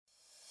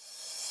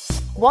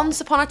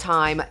Once upon a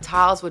time,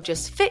 tiles would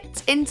just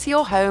fit into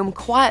your home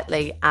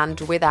quietly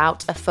and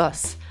without a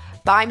fuss.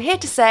 But I'm here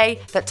to say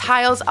that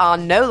tiles are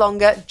no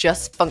longer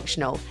just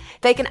functional.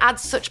 They can add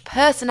such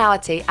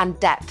personality and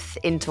depth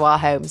into our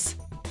homes.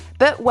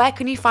 But where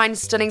can you find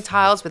stunning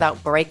tiles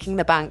without breaking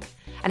the bank?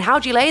 And how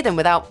do you lay them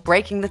without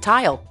breaking the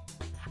tile?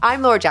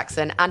 I'm Laura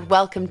Jackson and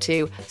welcome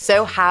to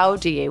So How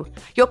Do You?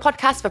 Your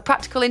podcast for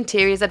practical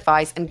interiors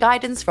advice and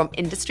guidance from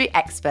industry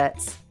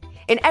experts.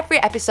 In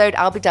every episode,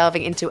 I'll be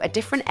delving into a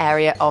different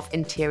area of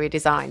interior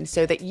design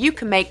so that you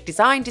can make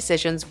design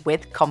decisions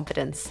with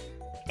confidence.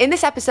 In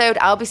this episode,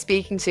 I'll be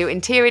speaking to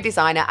interior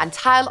designer and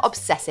tile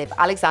obsessive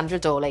Alexandra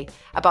Dawley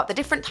about the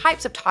different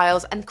types of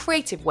tiles and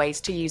creative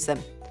ways to use them.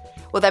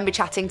 We'll then be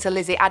chatting to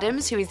Lizzie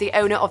Adams, who is the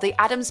owner of the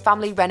Adams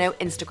Family Reno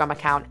Instagram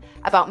account,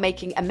 about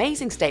making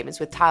amazing statements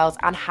with tiles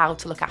and how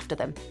to look after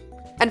them.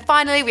 And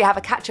finally, we have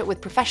a catch-up with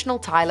professional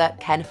tiler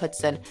Ken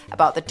Hudson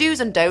about the do's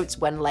and don'ts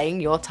when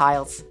laying your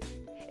tiles.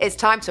 It's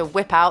time to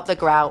whip out the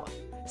grout.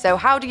 So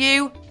how do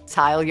you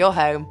tile your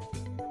home?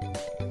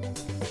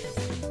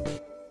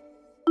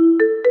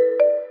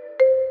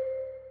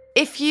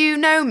 If you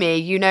know me,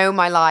 you know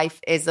my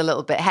life is a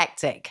little bit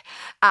hectic.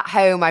 At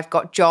home, I've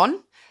got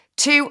John,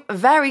 two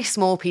very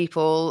small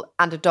people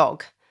and a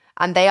dog,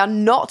 and they are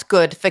not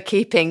good for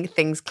keeping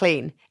things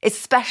clean,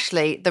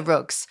 especially the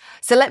rugs.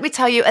 So let me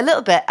tell you a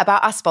little bit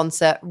about our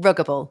sponsor,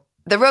 Ruggable.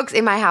 The rugs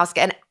in my house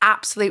get an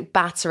absolute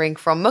battering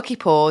from mucky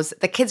paws,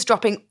 the kids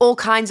dropping all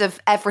kinds of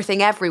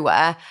everything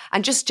everywhere,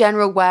 and just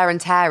general wear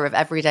and tear of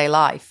everyday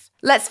life.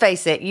 Let's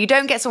face it, you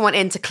don't get someone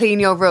in to clean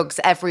your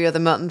rugs every other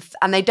month,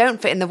 and they don't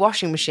fit in the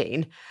washing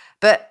machine.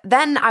 But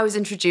then I was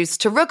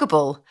introduced to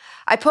Ruggable.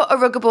 I put a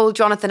Ruggable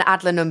Jonathan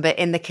Adler number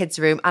in the kids'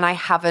 room and I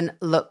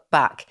haven't looked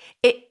back.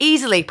 It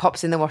easily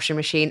pops in the washing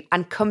machine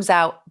and comes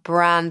out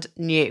brand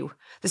new.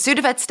 The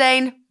Sudafed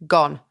stain,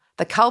 gone.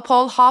 The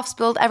Calpol half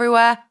spilled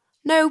everywhere,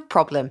 no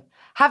problem.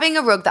 Having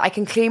a rug that I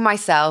can clean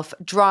myself,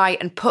 dry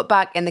and put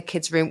back in the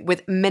kids' room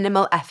with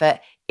minimal effort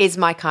is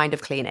my kind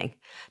of cleaning.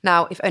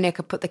 Now, if only I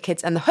could put the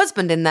kids and the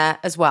husband in there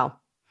as well.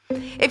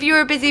 If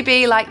you're a busy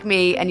bee like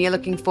me and you're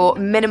looking for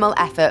minimal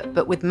effort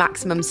but with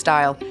maximum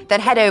style,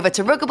 then head over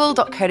to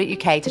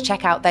ruggable.co.uk to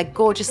check out their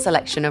gorgeous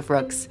selection of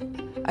rugs.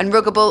 And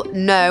Ruggable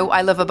know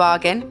I love a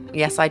bargain.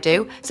 Yes, I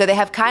do. So they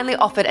have kindly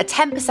offered a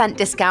 10%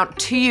 discount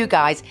to you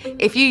guys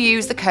if you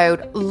use the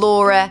code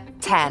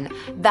LAURA10.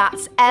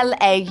 That's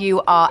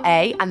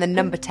LAURA and the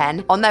number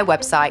 10 on their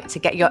website to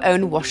get your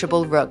own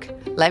washable rug.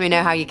 Let me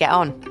know how you get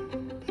on.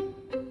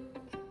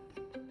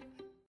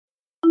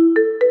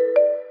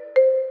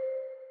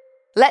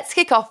 Let's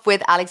kick off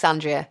with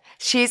Alexandria.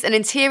 She's an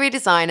interior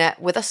designer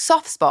with a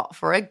soft spot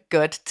for a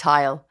good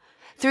tile.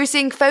 Through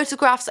seeing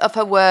photographs of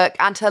her work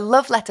and her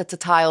love letter to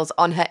tiles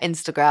on her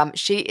Instagram,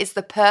 she is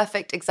the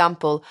perfect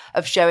example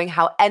of showing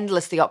how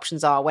endless the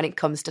options are when it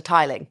comes to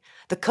tiling.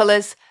 The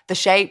colours, the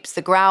shapes,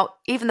 the grout,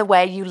 even the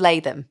way you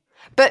lay them.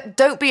 But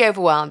don't be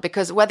overwhelmed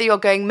because whether you're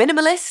going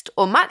minimalist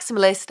or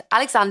maximalist,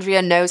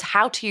 Alexandria knows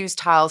how to use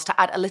tiles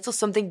to add a little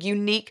something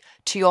unique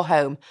to your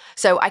home.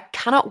 So I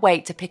cannot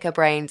wait to pick her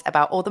brains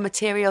about all the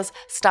materials,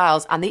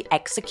 styles and the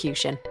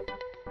execution.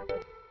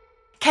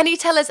 Can you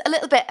tell us a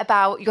little bit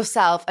about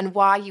yourself and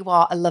why you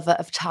are a lover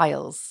of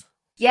tiles?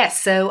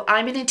 Yes, so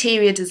I'm an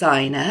interior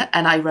designer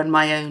and I run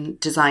my own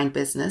design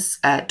business,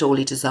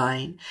 Dawley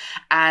Design.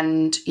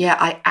 And yeah,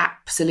 I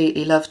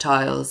absolutely love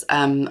tiles.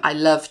 I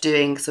love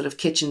doing sort of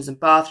kitchens and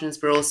bathrooms,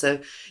 but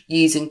also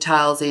using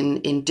tiles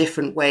in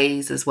different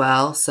ways as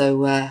well.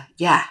 So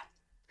yeah.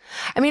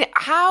 I mean,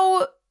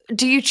 how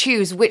do you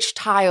choose which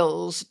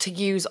tiles to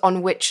use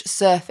on which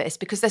surface?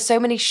 Because there's so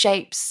many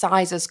shapes,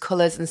 sizes,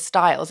 colours and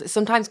styles. It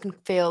sometimes can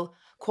feel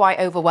quite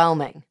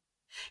overwhelming.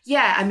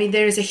 Yeah, I mean,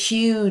 there is a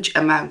huge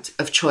amount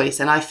of choice.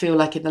 And I feel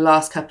like in the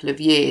last couple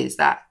of years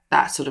that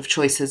sort of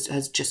choice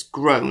has just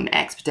grown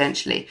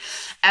exponentially.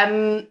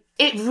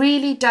 It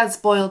really does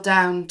boil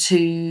down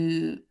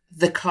to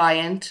the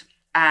client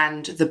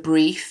and the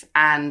brief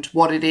and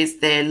what it is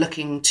they're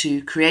looking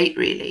to create,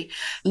 really.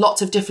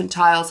 Lots of different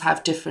tiles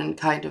have different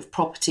kind of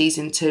properties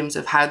in terms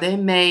of how they're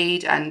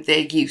made and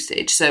their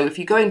usage. So if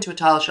you go into a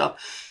tile shop,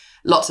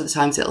 lots of the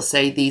times it'll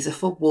say these are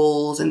for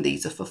walls and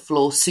these are for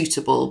floor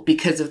suitable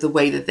because of the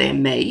way that they're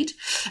made.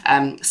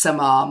 Some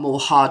are more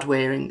hard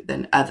wearing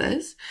than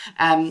others.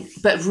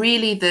 But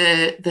really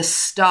the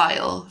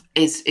style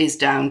is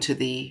down to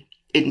the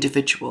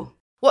individual.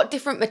 What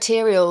different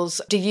materials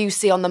do you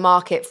see on the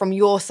market from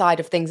your side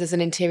of things as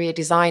an interior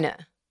designer?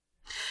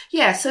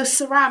 Yeah, so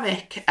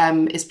ceramic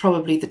is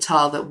probably the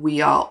tile that we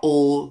are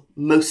all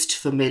most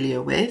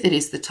familiar with. It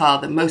is the tile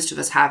that most of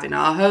us have in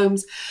our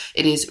homes.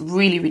 It is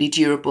really, really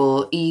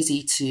durable,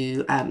 easy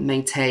to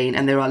maintain,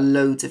 and there are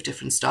loads of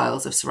different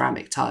styles of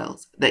ceramic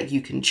tiles that you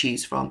can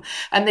choose from.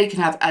 And they can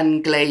have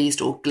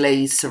unglazed or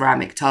glazed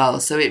ceramic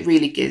tiles, so it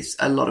really gives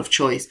a lot of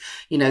choice.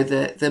 You know,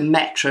 the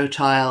Metro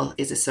tile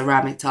is a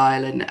ceramic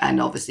tile,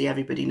 and obviously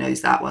everybody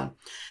knows that one.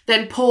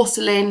 Then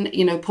porcelain,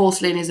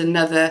 porcelain is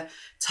another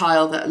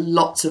tile that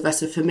lots of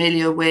us are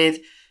familiar with.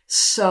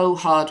 so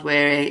hard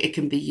wearing. It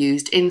can be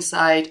used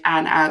inside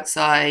and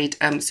outside.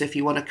 So if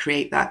you want to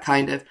create that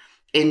kind of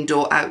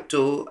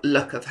indoor-outdoor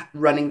look of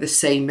running the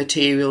same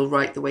material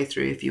right the way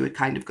through, if you were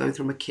kind of going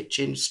from a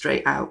kitchen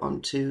straight out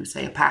onto,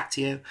 say, a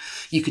patio,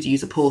 you could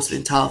use a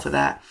porcelain tile for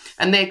that.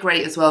 And they're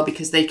great as well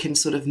because they can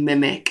sort of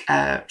mimic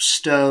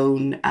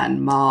stone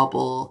and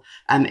marble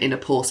in a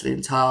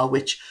porcelain tile,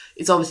 which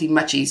is obviously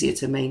much easier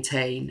to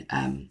maintain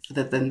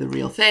than the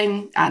real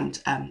thing,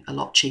 and a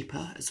lot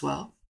cheaper as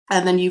well.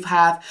 And then you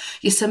have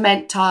your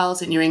cement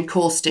tiles and your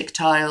encaustic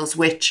tiles,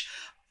 which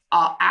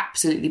are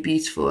absolutely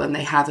beautiful, and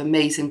they have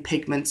amazing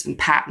pigments and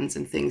patterns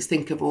and things.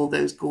 Think of all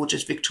those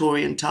gorgeous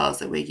Victorian tiles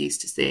that we're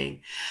used to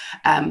seeing.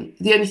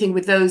 The only thing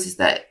with those is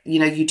that,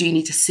 you do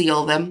need to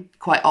seal them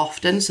quite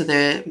often, so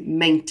they're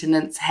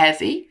maintenance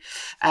heavy.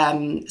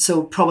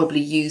 So probably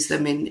use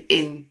them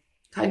in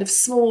kind of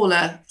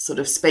smaller sort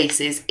of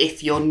spaces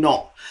if you're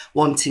not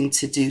wanting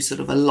to do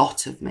sort of a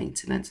lot of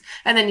maintenance.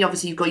 And then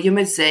obviously you've got your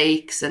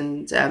mosaics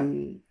and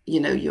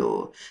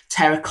your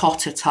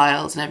terracotta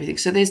tiles and everything.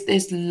 So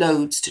there's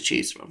loads to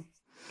choose from.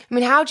 I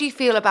mean, how do you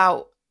feel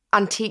about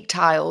antique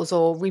tiles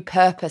or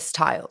repurposed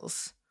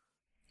tiles?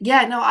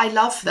 Yeah, no, I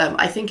love them.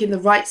 I think in the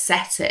right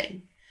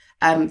setting,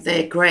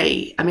 they're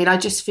great. I mean, I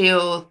just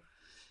feel,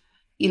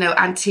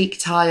 antique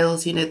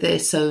tiles, they're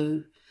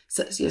so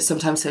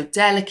sometimes so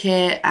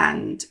delicate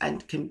and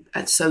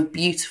so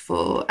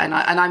beautiful, and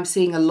I'm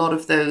seeing a lot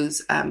of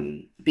those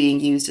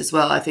being used as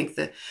well. I think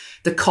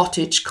the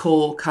cottage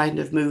core kind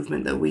of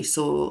movement that we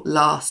saw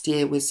last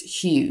year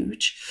was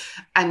huge,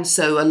 and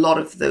so a lot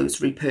of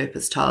those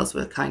repurposed tiles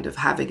were kind of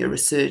having a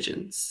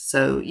resurgence.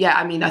 So yeah,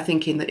 I mean, I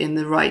think in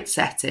the right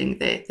setting,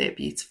 they're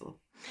beautiful.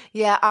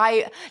 Yeah,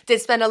 I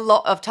did spend a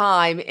lot of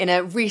time in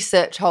a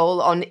research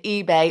hole on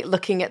eBay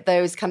looking at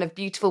those kind of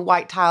beautiful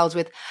white tiles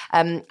with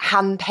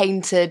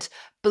hand-painted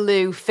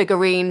blue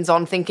figurines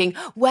on, thinking,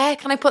 where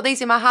can I put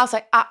these in my house?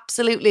 I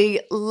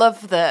absolutely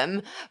love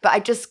them, but I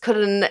just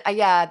couldn't,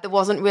 there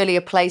wasn't really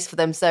a place for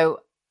them.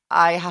 So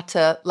I had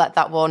to let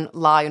that one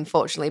lie,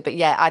 unfortunately. But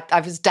yeah,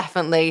 I was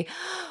definitely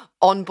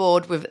on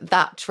board with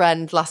that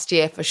trend last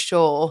year for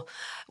sure.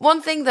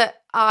 One thing that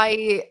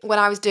when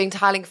I was doing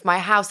tiling for my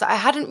house that I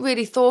hadn't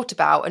really thought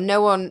about and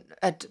no one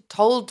had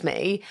told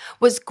me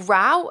was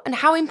grout, and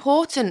how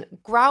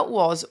important grout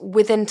was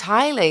within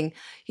tiling.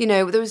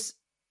 There was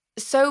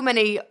so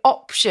many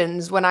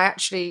options when I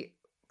actually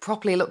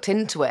properly looked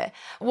into it.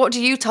 What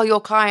do you tell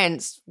your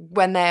clients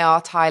when they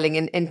are tiling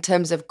in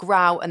terms of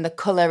grout and the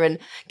colour and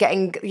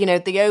getting,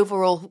 the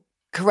overall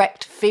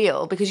correct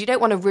feel? Because you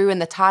don't want to ruin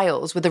the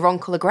tiles with the wrong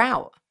colour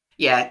grout.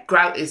 Yeah,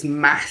 grout is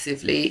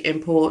massively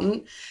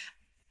important.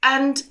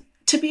 And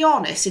to be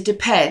honest, it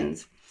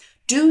depends.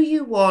 Do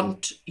you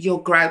want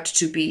your grout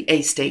to be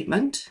a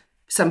statement?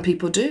 Some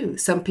people do.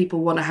 Some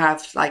people want to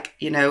have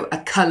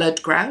a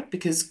coloured grout,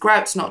 because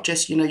grout's not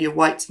just, your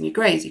whites and your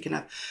greys. You can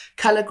have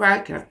colour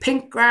grout, you can have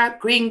pink grout,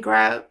 green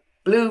grout,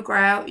 blue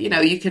grout.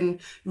 You can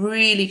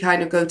really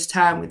kind of go to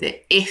town with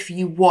it if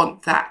you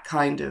want that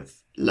kind of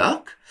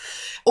look.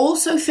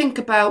 Also think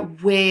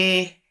about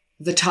where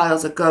the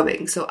tiles are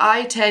going. So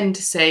I tend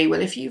to say,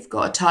 well, if you've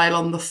got a tile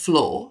on the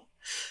floor,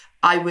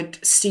 I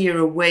would steer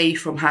away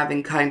from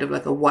having kind of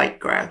like a white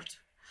grout,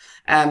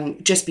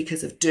 just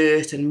because of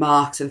dirt and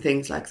marks and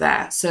things like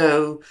that.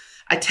 So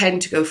I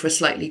tend to go for a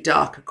slightly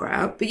darker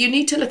grout, but you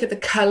need to look at the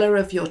colour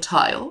of your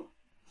tile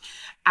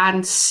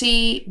and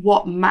see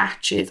what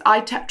matches.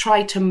 I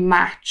try to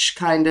match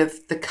kind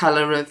of the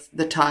colour of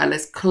the tile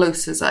as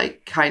close as I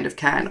kind of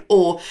can.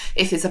 Or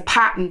if it's a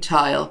pattern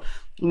tile,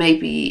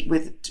 maybe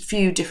with a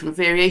few different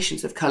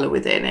variations of colour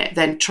within it,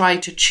 then try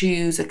to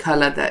choose a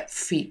colour that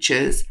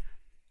features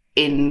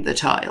in the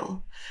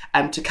tile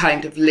to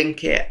kind of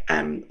link it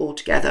all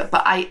together.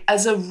 But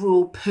as a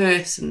rule,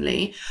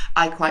 personally,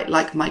 I quite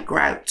like my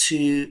grout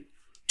to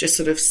just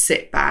sort of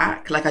sit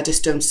back. I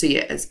just don't see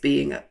it as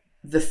being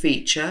the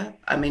feature.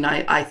 I mean,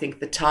 I think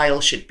the tile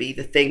should be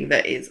the thing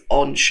that is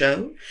on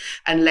show,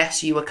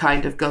 unless you were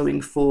kind of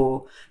going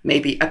for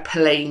maybe a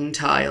plain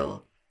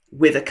tile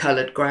with a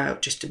coloured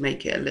grout just to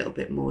make it a little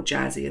bit more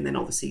jazzy. And then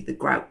obviously the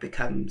grout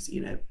becomes,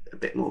 a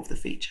bit more of the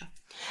feature.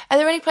 Are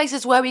there any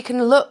places where we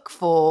can look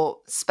for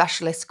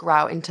specialist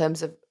grout in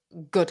terms of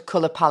good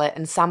colour palette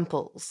and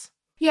samples?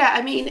 Yeah,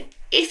 I mean,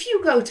 if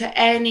you go to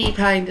any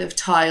kind of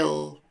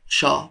tile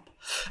shop,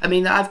 I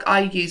mean,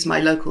 I use my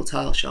local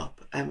tile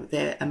shop.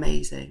 They're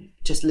amazing,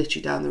 just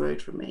literally down the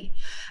road from me.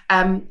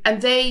 And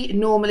they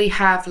normally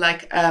have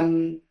like a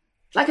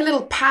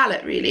little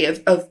palette really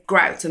of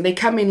grout, and they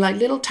come in like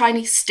little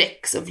tiny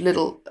sticks of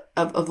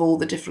all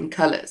the different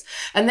colours.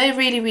 And they're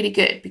really, really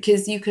good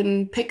because you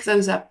can pick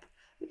those up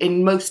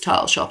in most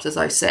tile shops, as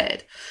I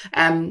said.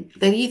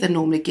 They either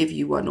normally give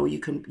you one or you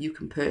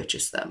can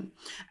purchase them.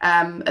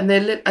 And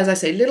they're, as I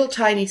say, little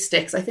tiny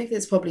sticks. I think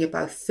there's probably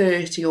about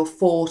 30 or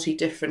 40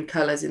 different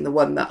colours in the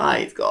one that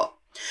I've got.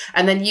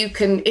 And then you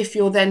can, if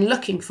you're then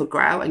looking for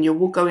grout and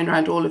you're going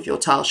around all of your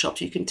tile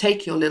shops, you can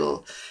take your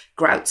little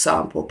grout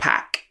sample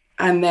pack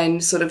and then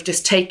sort of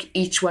just take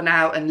each one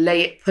out and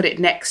put it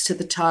next to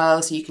the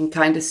tile so you can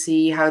kind of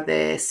see how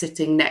they're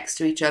sitting next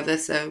to each other.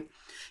 So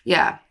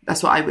yeah,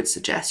 that's what I would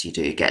suggest you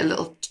do. You get a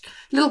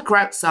little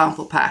grout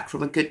sample pack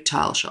from a good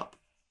tile shop.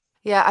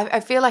 Yeah, I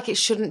feel like it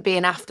shouldn't be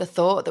an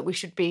afterthought, that we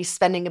should be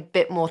spending a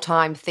bit more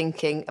time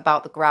thinking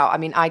about the grout. I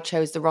mean, I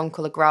chose the wrong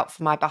colour grout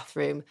for my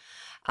bathroom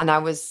and I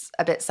was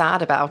a bit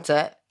sad about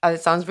it.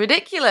 It sounds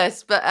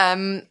ridiculous, but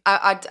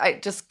I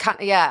just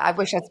can't, I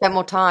wish I'd spent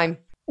more time.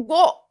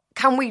 What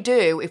can we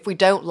do if we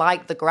don't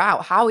like the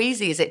grout? How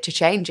easy is it to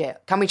change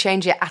it? Can we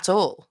change it at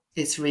all?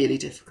 It's really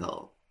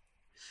difficult.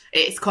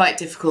 It's quite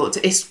difficult.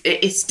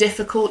 It's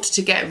difficult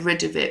to get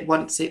rid of it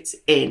once it's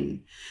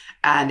in,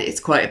 and it's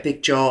quite a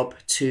big job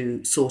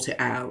to sort it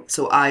out.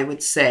 So I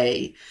would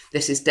say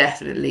this is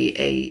definitely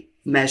a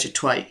measure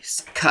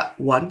twice, cut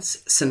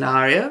once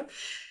scenario.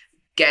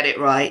 Get it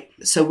right.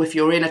 So if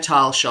you're in a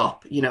tile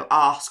shop,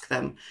 ask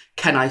them,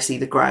 can I see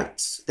the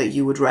grouts that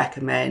you would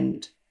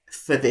recommend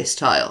for this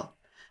tile?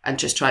 And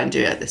just try and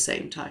do it at the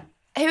same time.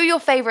 Who are your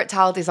favourite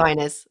tile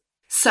designers?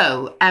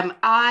 So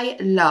I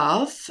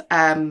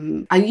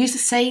use the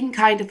same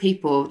kind of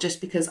people just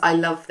because I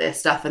love their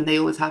stuff and they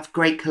always have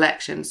great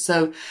collections.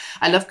 So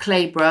I love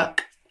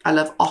Claybrook, I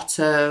love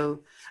Otto,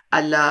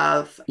 I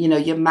love,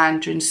 your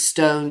Mandarin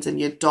stones and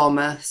your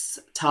Domus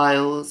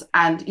tiles,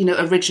 and,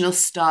 Original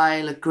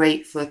Style are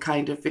great for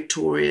kind of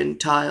Victorian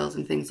tiles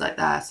and things like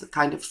that. So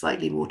kind of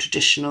slightly more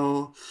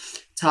traditional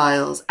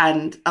tiles.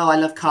 And I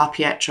love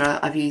Carpietra.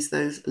 I've used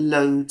those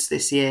loads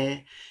this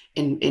year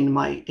in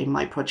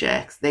my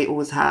projects. They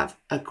always have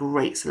a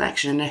great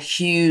selection and a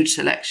huge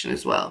selection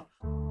as well.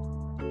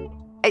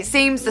 It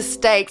seems the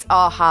stakes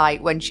are high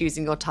when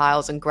choosing your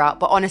tiles and grout,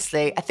 but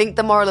honestly, I think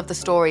the moral of the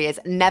story is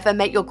never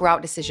make your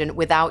grout decision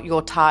without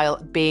your tile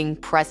being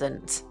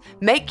present.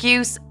 Make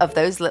use of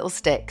those little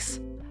sticks.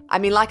 I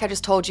mean, like I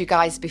just told you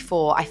guys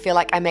before, I feel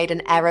like I made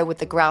an error with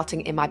the grouting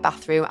in my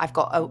bathroom. I've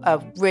got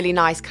a really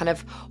nice kind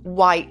of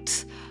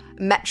white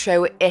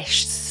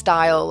metro-ish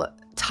style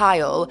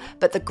tile,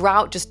 but the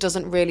grout just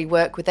doesn't really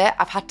work with it.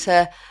 I've had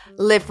to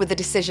live with the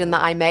decision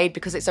that I made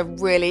because it's a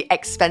really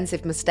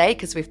expensive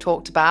mistake, as we've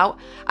talked about,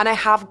 and I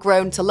have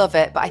grown to love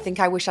it, but I think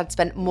I wish I'd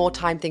spent more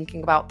time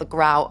thinking about the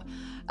grout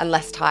and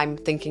less time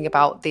thinking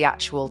about the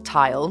actual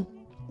tile.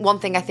 One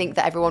thing I think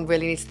that everyone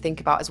really needs to think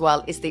about as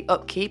well is the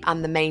upkeep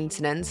and the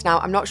maintenance. Now,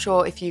 I'm not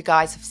sure if you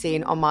guys have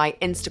seen on my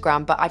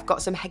Instagram, but I've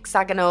got some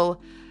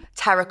hexagonal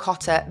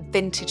terracotta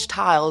vintage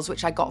tiles,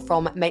 which I got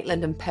from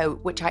Maitland and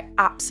Pote, which I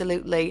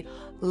absolutely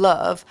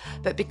love.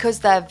 But because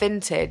they're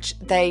vintage,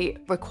 they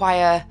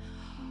require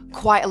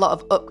quite a lot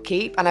of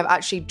upkeep, and I've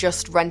actually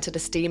just rented a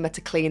steamer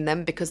to clean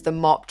them because the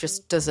mop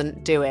just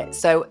doesn't do it.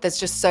 So there's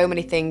just so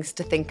many things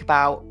to think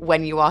about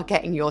when you are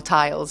getting your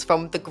tiles,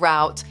 from the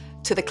grout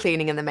to the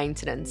cleaning and the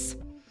maintenance.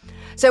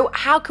 So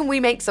how can we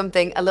make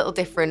something a little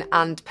different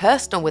and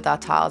personal with our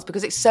tiles?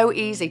 Because it's so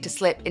easy to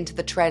slip into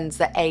the trends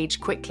that age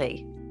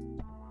quickly.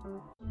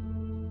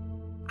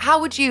 How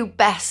would you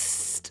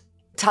best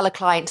tell a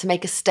client to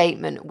make a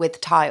statement with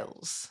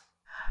tiles?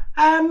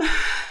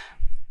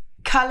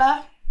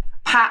 Colour,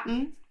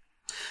 pattern.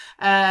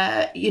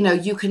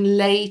 You can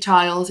lay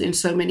tiles in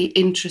so many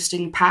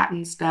interesting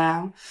patterns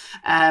now.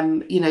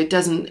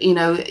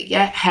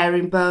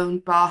 Herringbone,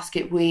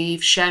 basket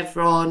weave,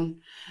 chevron.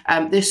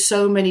 There's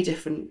so many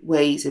different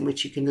ways in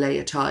which you can lay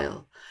a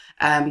tile.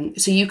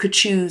 So you could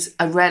choose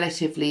a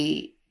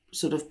relatively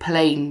sort of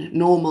plain,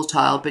 normal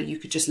tile, but you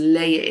could just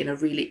lay it in a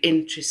really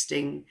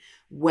interesting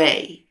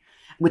way,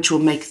 which will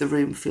make the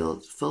room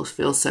feel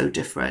so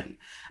different.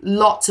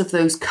 Lots of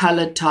those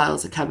coloured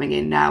tiles are coming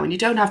in now, and you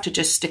don't have to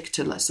just stick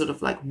to sort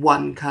of like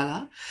one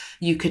colour.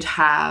 You could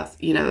have,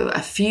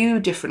 a few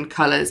different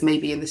colours,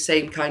 maybe in the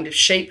same kind of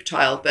shape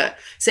tile, but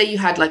say you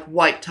had like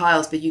white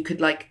tiles, but you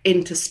could like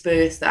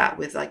intersperse that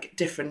with like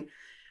different,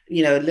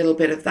 a little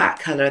bit of that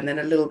colour and then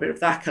a little bit of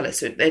that colour.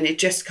 So then it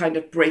just kind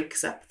of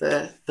breaks up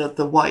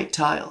the white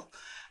tile.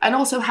 And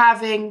also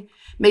having,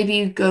 maybe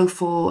you go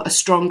for a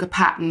stronger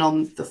pattern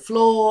on the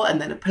floor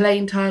and then a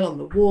plain tile on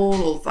the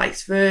wall, or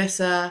vice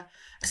versa.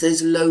 So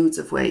there's loads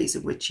of ways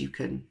in which you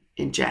can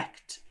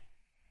inject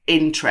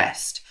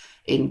interest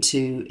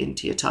into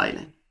your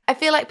tiling. I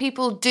feel like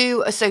people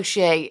do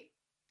associate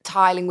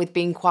tiling with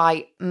being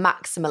quite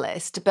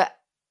maximalist, but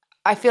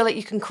I feel like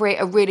you can create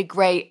a really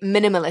great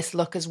minimalist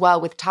look as well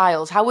with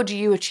tiles. How would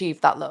you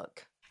achieve that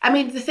look? I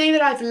mean, the thing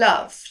that I've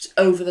loved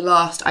over the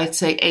last, I'd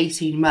say,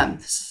 18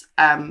 months,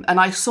 and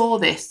I saw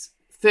this,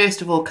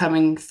 first of all,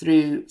 coming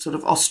through sort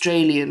of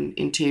Australian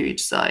interior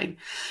design.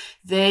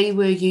 They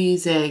were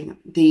using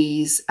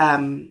these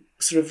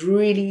sort of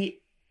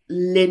really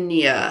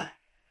linear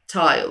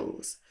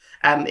tiles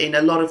in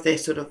a lot of their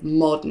sort of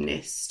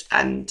modernist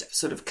and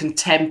sort of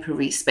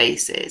contemporary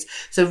spaces.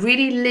 So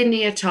really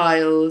linear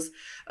tiles.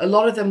 A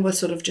lot of them were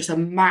sort of just a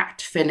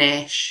matte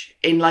finish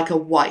in like a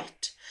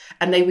white,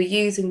 and they were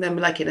using them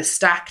like in a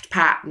stacked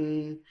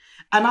pattern.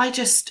 And I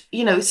just,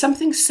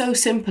 something so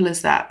simple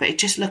as that, but it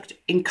just looked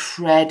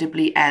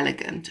incredibly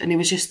elegant. And it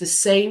was just the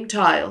same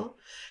tile,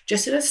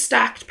 just in a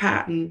stacked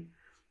pattern,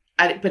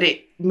 but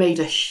it made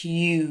a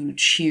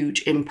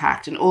huge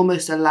impact and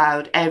almost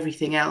allowed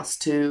everything else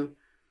to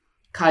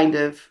kind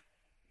of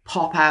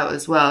pop out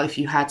as well. If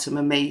you had some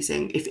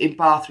amazing, if in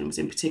bathrooms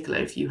in particular,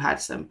 if you had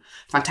some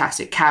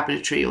fantastic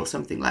cabinetry or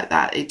something like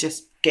that, it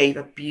just gave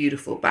a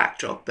beautiful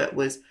backdrop that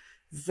was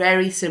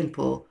very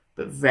simple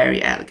but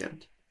very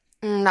elegant.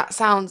 That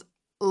sounds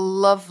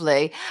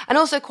lovely. And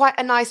also quite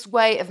a nice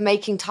way of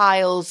making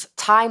tiles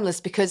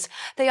timeless, because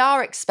they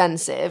are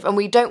expensive and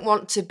we don't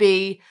want to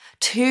be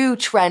too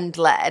trend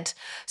led.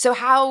 So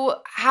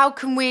how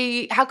can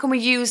we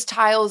use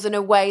tiles in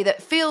a way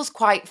that feels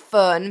quite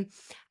fun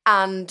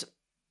and,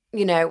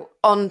 you know,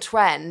 on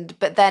trend,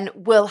 but then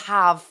will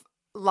have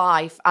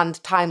life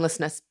and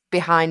timelessness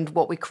behind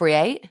what we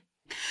create?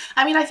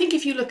 I mean, I think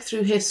if you look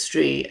through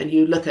history and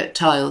you look at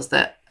tiles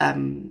that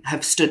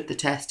have stood the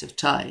test of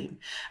time,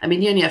 I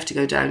mean, you only have to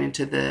go down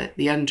into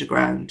the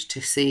underground to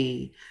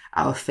see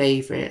our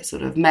favourite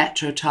sort of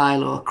metro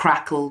tile or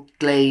crackled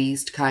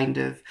glazed kind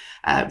of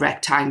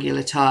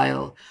rectangular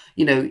tile.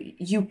 You know,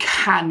 you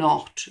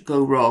cannot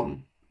go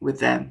wrong with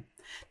them.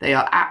 They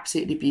are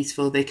absolutely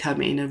beautiful. They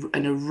come in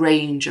a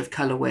range of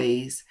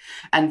colourways,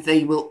 and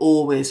they will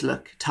always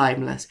look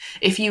timeless.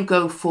 If you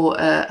go for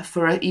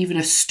even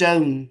a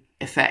stone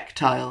effect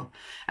tile,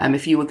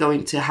 if you were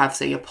going to have,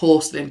 say, a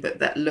porcelain but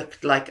that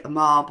looked like a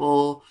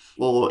marble,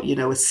 or, you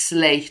know, a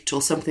slate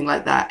or something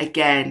like that,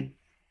 again,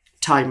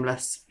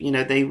 timeless. You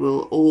know, they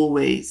will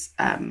always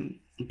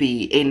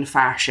be in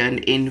fashion,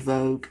 in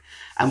vogue,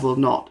 and will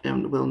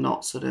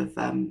not sort of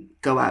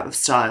go out of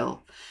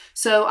style.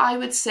 So I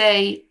would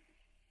say,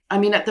 I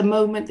mean, at the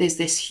moment, there's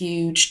this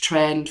huge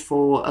trend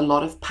for a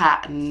lot of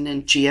pattern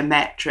and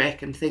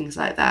geometric and things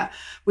like that,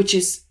 which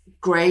is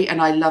great.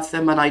 And I love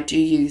them and I do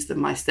use them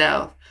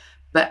myself.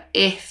 But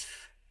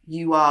if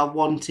you are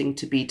wanting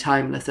to be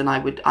timeless, then I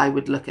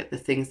would look at the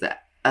things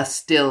that are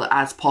still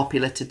as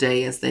popular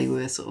today as they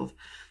were sort of,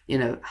 you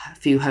know, a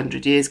few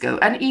hundred years ago.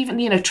 And even,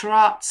 you know,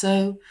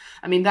 terrazzo,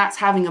 I mean, that's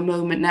having a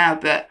moment now,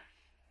 but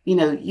you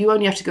know, you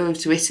only have to go over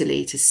to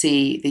Italy to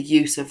see the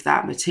use of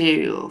that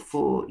material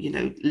for, you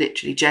know,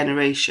 literally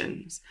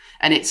generations.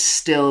 And it's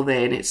still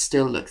there and it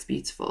still looks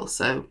beautiful.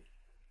 So,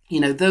 you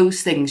know,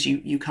 those things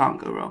you can't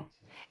go wrong.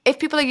 If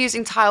people are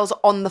using tiles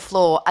on the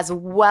floor as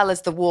well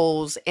as the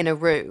walls in a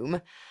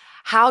room,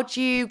 how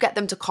do you get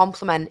them to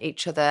complement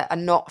each other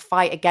and not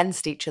fight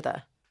against each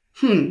other?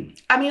 I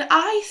mean,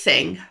 I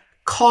think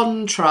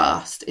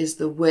contrast is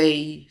the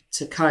way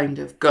to kind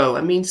of go.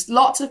 I mean,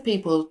 lots of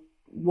people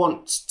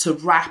want to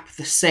wrap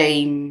the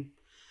same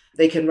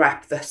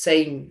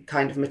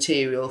kind of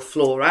material,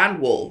 floor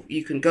and wall.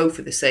 You can go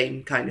for the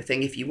same kind of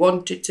thing if you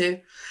wanted to,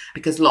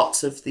 because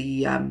lots of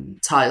the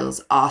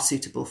tiles are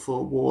suitable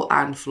for wall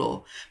and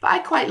floor. But I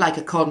quite like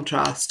a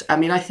contrast. I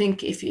mean, I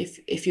think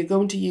if you're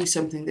going to use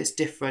something that's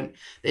different,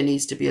 there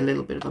needs to be a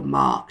little bit of a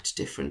marked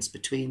difference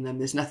between them.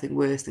 There's nothing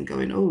worse than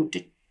going, oh,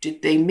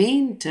 did they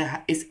mean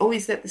to, is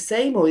that the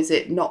same, or is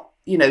it not,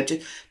 you know,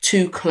 just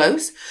too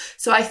close?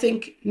 So I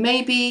think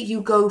maybe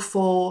you go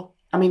for,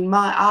 I mean,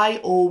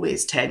 I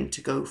always tend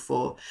to go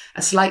for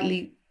a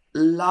slightly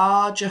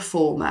larger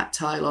format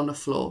tile on the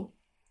floor,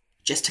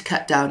 just to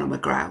cut down on my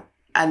grout.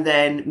 And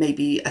then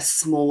maybe a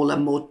smaller,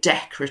 more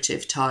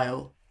decorative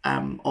tile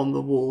on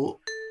the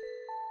wall.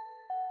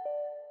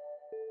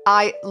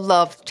 I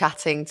love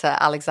chatting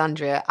to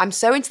Alexandria. I'm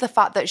so into the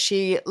fact that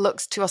she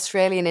looks to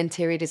Australian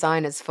interior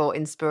designers for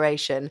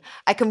inspiration.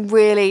 I can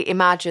really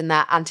imagine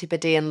that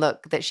Antipodean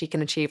look that she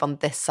can achieve on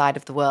this side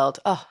of the world.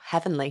 Oh,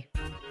 heavenly.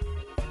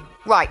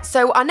 Right,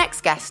 so our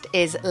next guest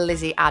is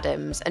Lizzie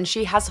Adams, and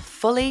she has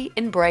fully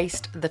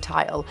embraced the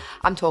tile.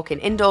 I'm talking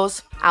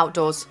indoors,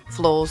 outdoors,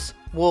 floors,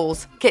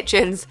 walls,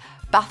 kitchens,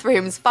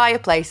 bathrooms,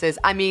 fireplaces,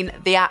 I mean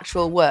the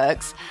actual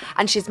works.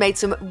 And she's made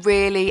some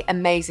really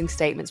amazing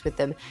statements with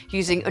them,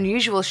 using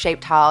unusual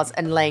shaped tiles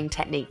and laying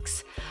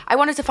techniques. I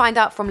wanted to find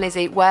out from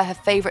Lizzie where her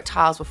favourite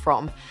tiles were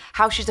from,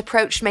 how she's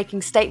approached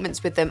making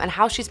statements with them, and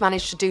how she's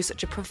managed to do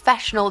such a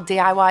professional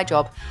DIY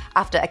job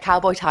after a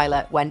cowboy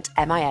tiler went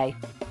MIA.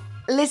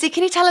 Lizzie,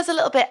 can you tell us a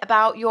little bit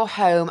about your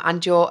home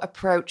and your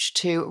approach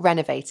to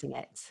renovating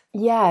it?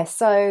 Yeah,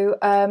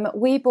 so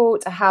we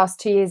bought a house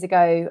 2 years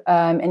ago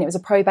and it was a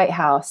probate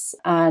house.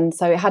 And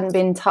so it hadn't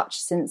been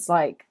touched since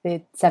like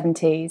the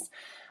 70s.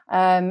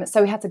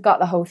 So we had to gut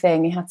the whole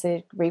thing. We had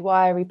to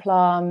rewire,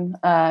 replumb.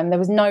 There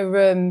was no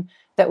room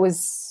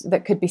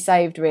that could be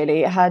saved,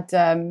 really. It had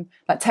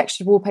like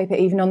textured wallpaper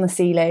even on the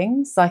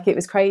ceilings. Like, it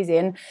was crazy.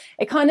 And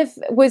it kind of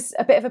was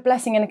a bit of a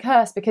blessing and a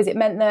curse, because it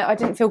meant that I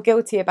didn't feel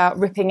guilty about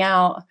ripping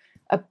out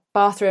a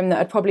bathroom that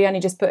had probably only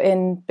just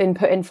been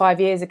put in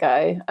 5 years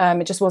ago.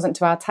 It just wasn't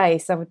to our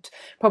taste. I would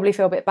probably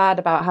feel a bit bad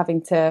about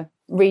having to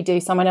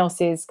redo someone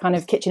else's kind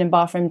of kitchen and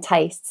bathroom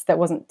tastes that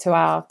wasn't to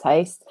our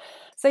taste.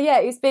 So yeah,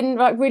 it's been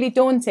like really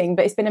daunting,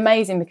 but it's been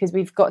amazing because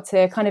we've got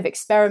to kind of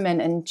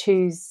experiment and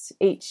choose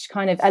each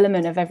kind of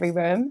element of every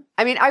room.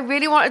 I mean, I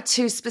really wanted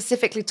to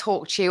specifically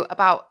talk to you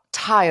about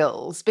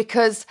tiles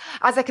because,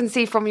 as I can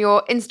see from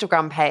your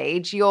Instagram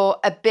page, you're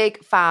a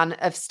big fan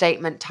of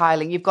statement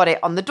tiling. You've got it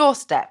on the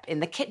doorstep, in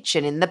the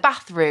kitchen, in the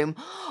bathroom,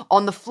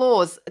 on the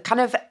floors,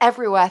 kind of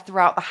everywhere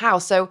throughout the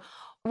house. So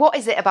what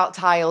is it about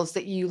tiles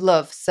that you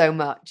love so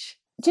much?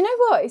 Do you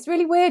know what? It's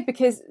really weird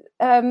because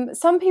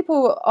some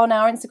people on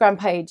our Instagram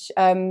page,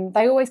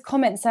 they always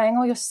comment saying,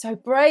 oh, you're so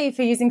brave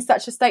for using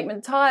such a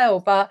statement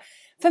tile. But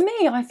for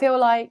me, I feel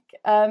like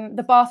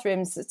the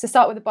bathrooms, to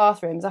start with the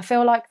bathrooms, I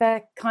feel like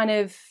they're kind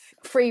of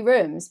free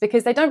rooms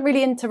because they don't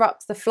really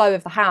interrupt the flow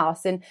of the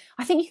house. And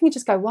I think you can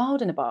just go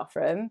wild in a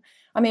bathroom.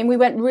 I mean, we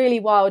went really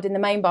wild in the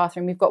main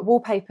bathroom. We've got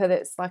wallpaper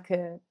that's like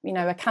a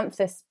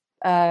acanthus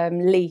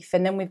leaf,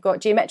 and then we've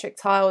got geometric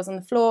tiles on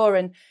the floor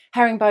and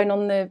herringbone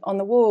on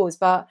the walls.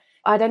 But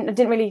I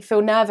didn't really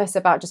feel nervous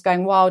about just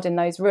going wild in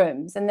those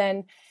rooms. And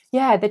then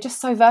yeah, they're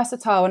just so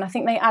versatile, and I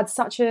think they add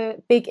such a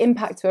big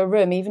impact to a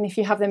room, even if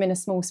you have them in a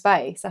small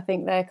space. I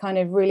think they're kind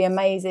of really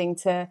amazing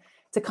to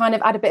kind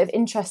of add a bit of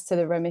interest to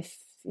the room if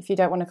you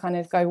don't want to kind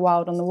of go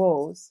wild on the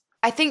walls.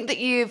 I think that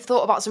you've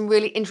thought about some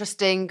really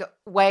interesting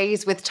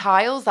ways with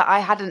tiles that I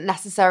hadn't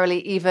necessarily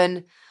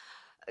even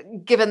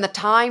given the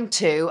time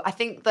to. I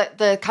think that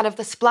the kind of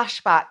the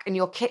splashback in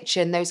your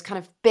kitchen, those kind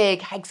of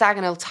big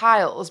hexagonal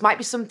tiles, might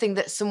be something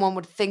that someone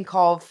would think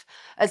of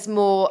as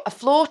more a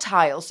floor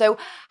tile. So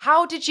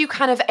how did you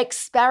kind of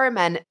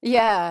experiment?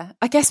 Yeah,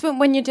 I guess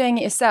when you're doing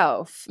it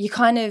yourself, you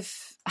kind of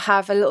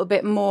have a little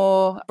bit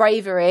more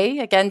bravery,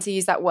 again, to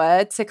use that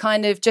word, to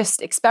kind of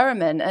just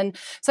experiment. And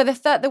so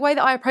the way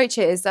that I approach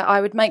it is that I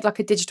would make like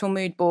a digital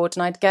mood board,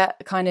 and I'd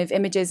get kind of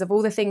images of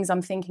all the things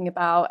I'm thinking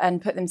about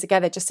and put them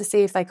together just to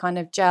see if they kind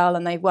of gel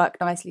and they work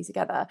nicely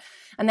together.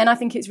 And then I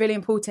think it's really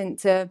important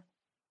to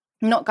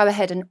not go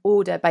ahead and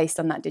order based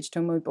on that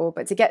digital mood board,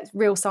 but to get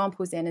real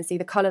samples in and see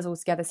the colours all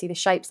together, see the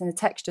shapes and the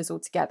textures all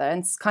together,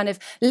 and kind of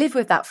live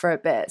with that for a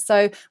bit.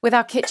 So with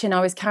our kitchen,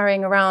 I was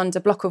carrying around a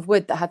block of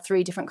wood that had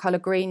 3 different colour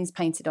greens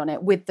painted on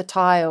it, with the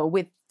tile,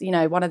 with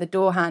one of the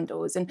door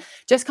handles, and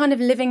just kind of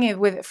living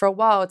with it for a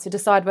while to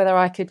decide whether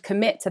I could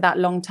commit to that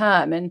long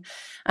term.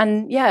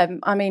 And yeah,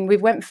 I mean, we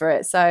went for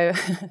it. So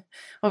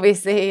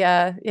obviously,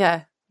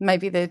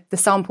 maybe the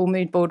sample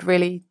mood board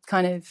really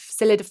kind of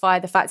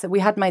solidified the fact that we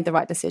had made the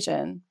right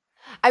decision.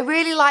 I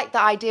really like the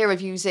idea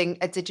of using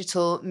a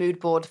digital mood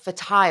board for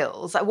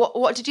tiles.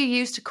 What did you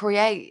use to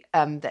create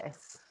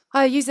this?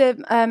 I use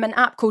an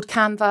app called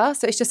Canva.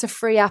 So it's just a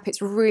free app.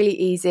 It's really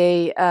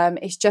easy.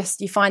 It's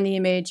just you find the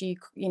image, you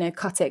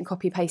cut it and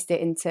copy paste it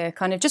into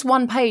kind of just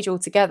one page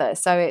altogether.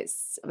 So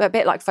it's a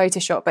bit like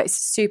Photoshop, but it's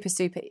super,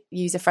 super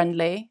user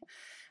friendly.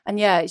 And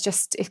yeah,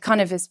 it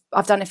kind of is.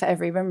 I've done it for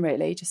every room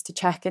really, just to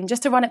check and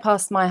just to run it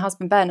past my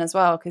husband Ben as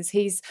well, because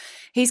he's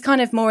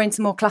kind of more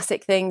into more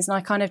classic things, and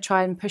I kind of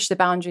try and push the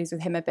boundaries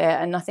with him a bit.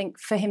 And I think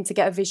for him to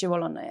get a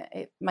visual on it,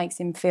 it makes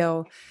him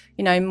feel,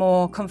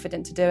 more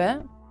confident to do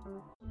it.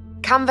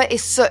 Canva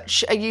is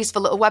such a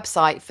useful little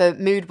website for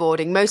mood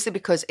boarding, mostly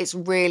because it's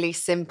really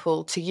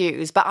simple to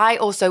use. But I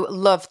also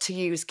love to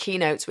use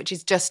Keynotes, which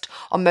is just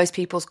on most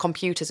people's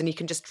computers, and you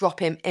can just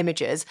drop in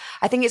images.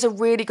 I think it's a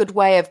really good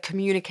way of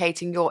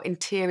communicating your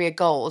interior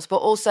goals, but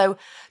also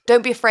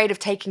don't be afraid of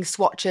taking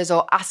swatches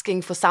or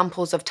asking for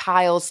samples of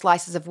tiles,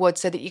 slices of wood,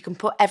 so that you can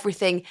put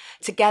everything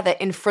together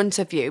in front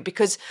of you,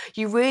 because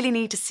you really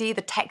need to see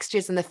the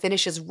textures and the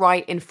finishes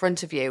right in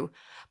front of you.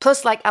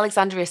 Plus, like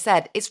Alexandria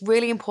said, it's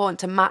really important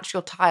to match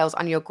your tiles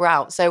and your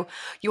grout. So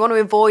you want to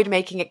avoid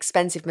making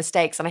expensive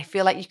mistakes. And I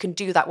feel like you can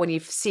do that when you're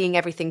seeing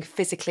everything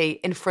physically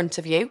in front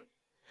of you.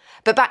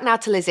 But back now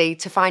to Lizzie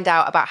to find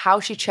out about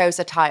how she chose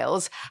her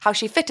tiles, how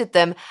she fitted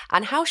them,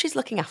 and how she's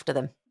looking after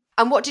them.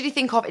 And what did you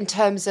think of in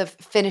terms of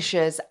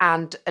finishes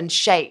and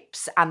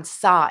shapes and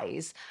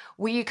size?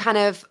 Were you kind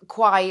of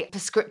quite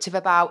prescriptive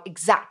about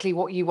exactly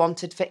what you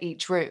wanted for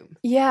each room?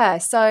 Yeah,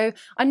 so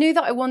I knew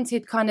that I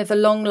wanted kind of the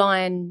long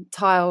line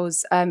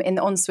tiles in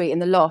the ensuite, in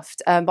the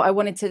loft, but I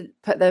wanted to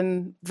put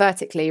them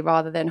vertically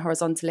rather than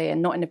horizontally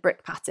and not in a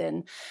brick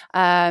pattern.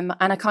 And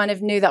I kind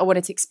of knew that I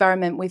wanted to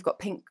experiment. We've got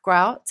pink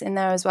grout in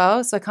there as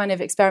well. So I kind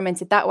of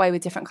experimented that way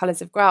with different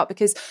colours of grout,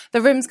 because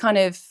the rooms kind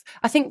of,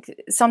 I think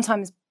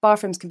sometimes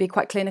bathrooms can be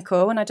quite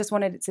clinical, and I just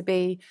wanted it to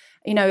be,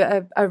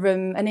 a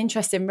room, an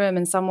interesting room,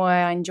 and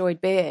somewhere I enjoyed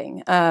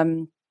being.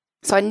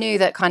 So I knew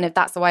that kind of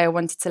that's the way I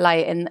wanted to lay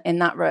it in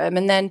that room.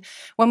 And then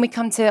when we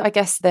come to, I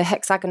guess, the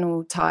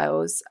hexagonal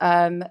tiles,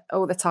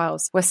 all the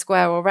tiles were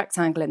square or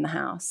rectangle in the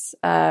house.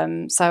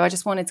 So I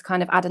just wanted to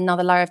kind of add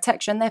another layer of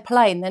texture, and they're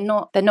plain, they're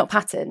not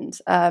patterned.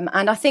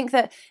 And I think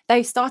that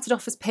they started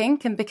off as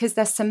pink, and because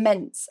they're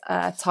cement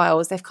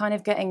tiles, they're kind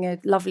of getting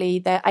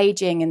they're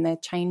aging and they're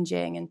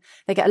changing, and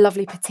they get a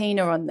lovely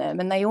patina on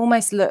them, and they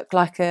almost look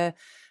like a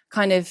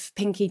kind of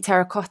pinky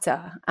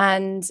terracotta.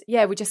 And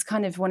yeah, we just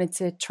kind of wanted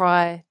to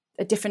try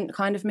a different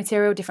kind of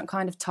material, different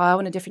kind of tile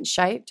and a different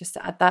shape, just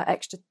to add that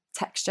extra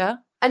texture.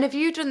 And have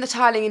you done the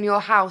tiling in your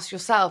house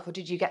yourself, or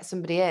did you get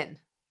somebody in?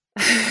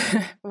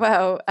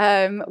 Well,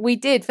 we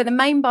did for the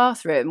main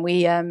bathroom.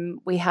 We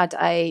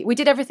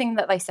did everything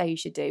that they say you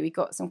should do. We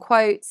got some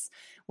quotes.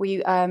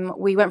 We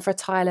went for a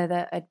tiler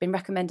that had been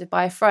recommended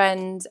by a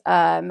friend,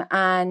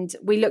 and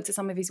we looked at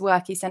some of his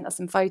work. He sent us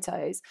some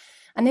photos,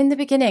 and in the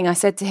beginning, I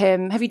said to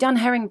him, "Have you done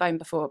herringbone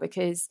before?"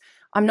 Because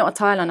I'm not a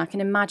tiler, and I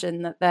can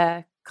imagine that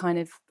they're kind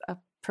of a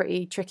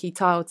pretty tricky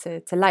tile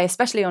to lay,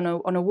 especially on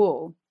a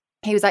wall.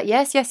 He was like,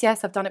 yes,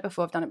 I've done it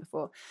before.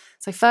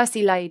 So first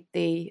he laid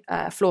the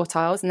floor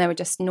tiles, and they were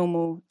just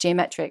normal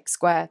geometric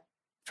square,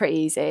 pretty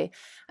easy.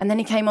 And then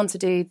he came on to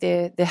do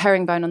the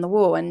herringbone on the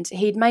wall, and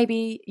he'd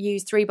maybe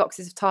used 3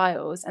 boxes of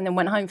tiles and then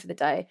went home for the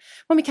day.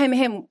 When we came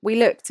in, we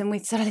looked and we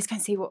said, let's go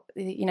and see what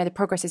the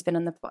progress has been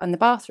on the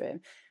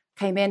bathroom.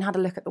 Came in, had a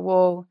look at the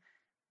wall.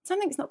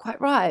 Something's not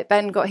quite right.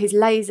 Ben got his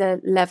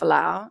laser level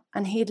out,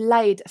 and he'd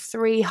laid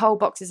 3 whole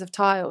boxes of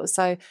tiles,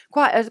 so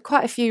quite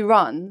a few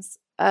runs.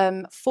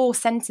 4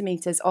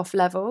 centimeters off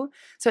level,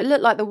 so it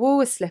looked like the wall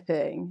was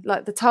slipping,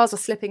 like the tiles were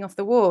slipping off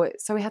the wall.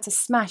 So we had to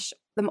smash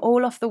them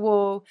all off the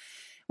wall.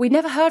 We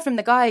never heard from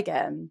the guy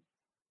again.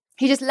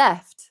 He just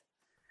left.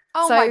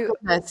 Oh, so, my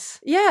goodness.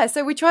 Yeah,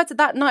 so we tried to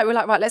that night. We're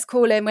like, right, let's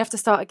call him. We have to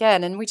start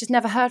again, and we just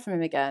never heard from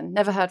him again.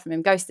 Never heard from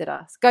him. Ghosted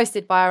us.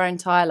 Ghosted by our own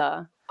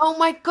tiler. Oh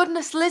my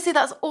goodness, Lizzie,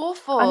 that's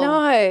awful. I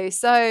know.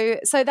 So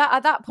that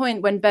at that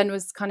point when Ben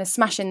was kind of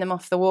smashing them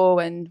off the wall,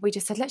 and we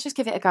just said, let's just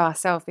give it a go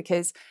ourselves,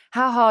 because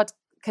how hard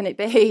can it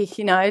be?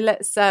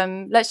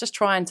 Let's just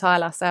try and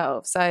tile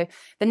ourselves. So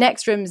the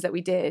next rooms that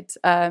we did,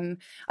 I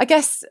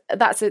guess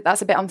that's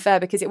a bit unfair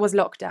because it was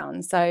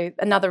lockdown. So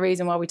another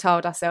reason why we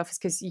tiled ourselves is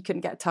because you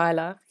couldn't get a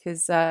tiler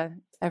because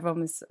everyone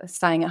was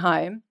staying at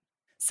home.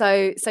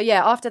 So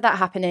yeah, after that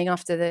happening,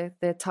 after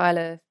the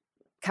tiler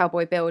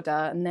cowboy builder,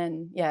 and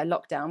then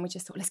lockdown, we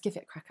just thought, let's give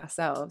it a crack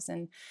ourselves.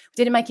 And we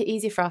didn't make it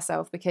easy for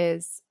ourselves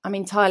because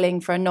tiling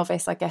for a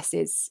novice, I guess,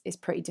 is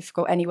pretty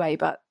difficult anyway.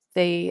 But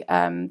the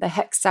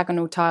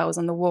hexagonal tiles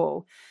on the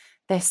wall,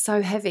 they're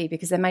so heavy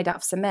because they're made out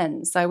of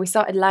cement. So we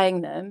started laying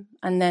them,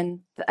 and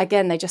then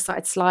again they just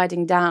started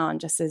sliding down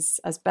just as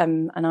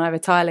Ben and I were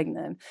tiling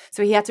them.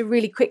 So he had to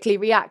really quickly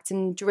react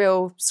and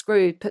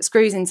put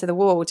screws into the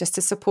wall just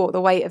to support the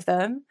weight of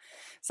them.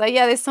 So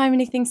yeah, there's so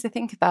many things to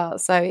think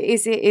about. So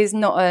it's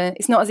not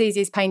as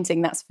easy as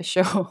painting, that's for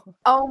sure.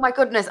 Oh my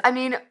goodness.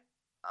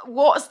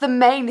 What's the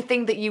main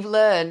thing that you've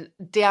learned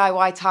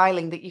DIY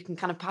tiling that you can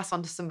kind of pass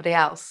on to somebody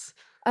else?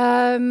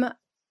 I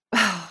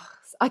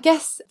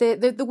guess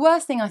the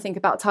worst thing I think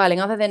about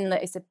tiling, other than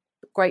that it's a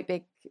great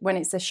big, when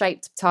it's a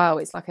shaped tile,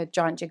 it's like a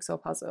giant jigsaw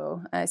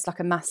puzzle. It's like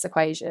a maths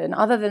equation.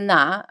 Other than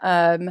that,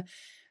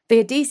 the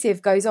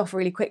adhesive goes off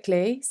really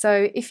quickly.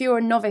 So if you're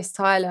a novice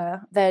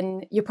tiler,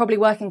 then you're probably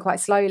working quite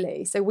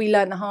slowly. So we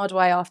learned the hard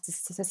way after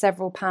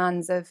several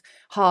pans of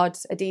hard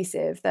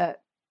adhesive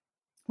that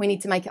we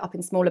need to make it up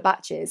in smaller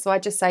batches. So I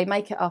just say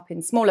make it up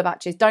in smaller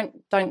batches.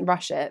 Don't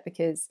rush it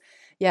because,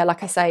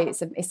 like I say,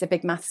 it's a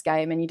big maths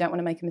game and you don't want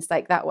to make a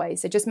mistake that way.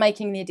 So just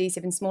making the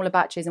adhesive in smaller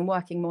batches and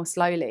working more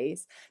slowly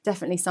is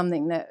definitely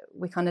something that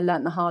we kind of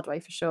learnt the hard way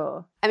for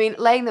sure.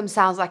 Laying them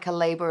sounds like a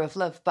labour of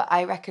love, but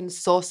I reckon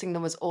sourcing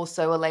them was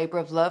also a labour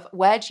of love.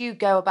 Where do you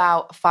go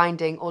about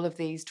finding all of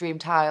these dream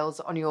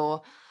tiles on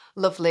your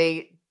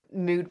lovely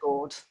mood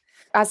board?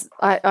 As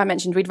I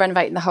mentioned, we'd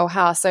renovated the whole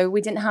house, so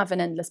we didn't have an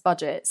endless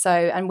budget.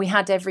 And we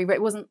had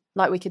it wasn't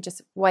like we could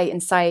just wait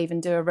and save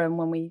and do a room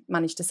when we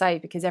managed to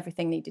save, because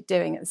everything needed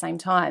doing at the same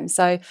time.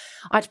 So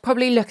I'd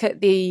probably look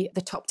at the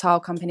top tile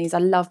companies. I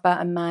love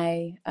Burton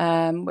May,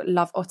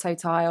 love Otto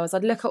Tiles.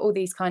 I'd look at all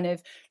these kind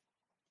of,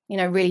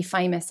 really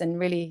famous and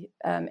really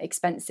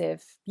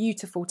expensive,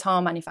 beautiful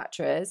tile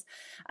manufacturers.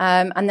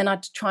 And then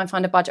I'd try and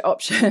find a budget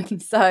option.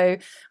 So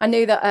I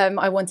knew that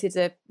I wanted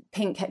a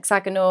pink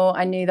hexagonal.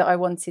 I knew that I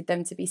wanted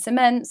them to be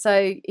cement.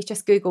 So it's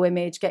just Google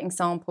image, getting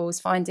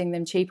samples, finding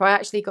them cheaper. I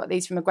actually got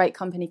these from a great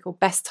company called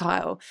Best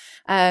Tile,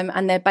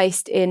 and they're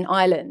based in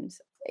Ireland.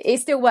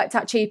 It still worked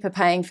out cheaper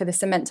paying for the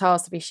cement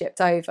tiles to be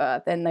shipped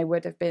over than they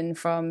would have been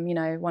from,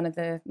 one of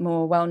the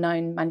more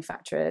well-known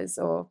manufacturers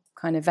or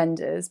kind of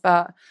vendors.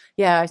 But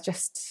yeah, it's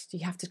just,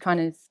 you have to kind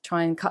of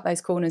try and cut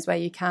those corners where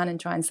you can and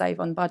try and save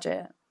on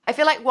budget. I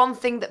feel like one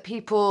thing that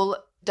people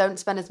don't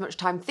spend as much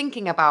time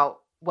thinking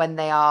about when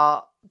they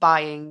are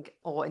buying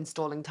or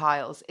installing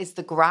tiles is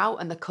the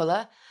grout and the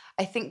colour.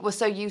 I think we're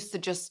so used to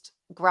just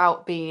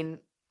grout being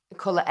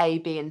colour A,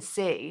 B and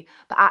C,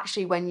 but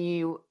actually when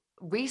you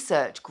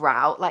research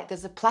grout,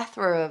 there's a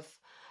plethora of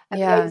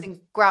amazing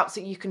grouts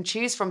that you can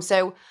choose from.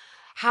 So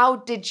how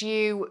did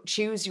you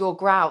choose your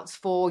grouts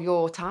for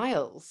your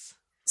tiles?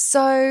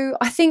 So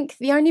I think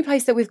the only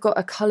place that we've got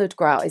a coloured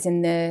grout is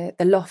in the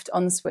loft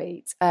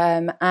ensuite,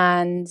 and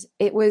I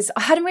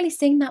hadn't really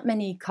seen that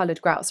many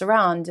coloured grouts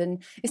around,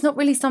 and it's not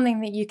really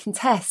something that you can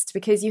test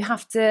because you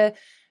have to,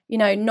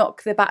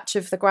 knock the batch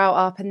of the grout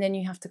up, and then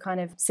you have to kind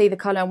of see the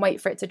colour and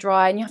wait for it to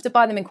dry, and you have to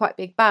buy them in quite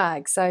big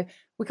bags. So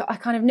I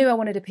kind of knew I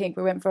wanted a pink.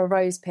 We went for a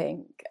rose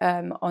pink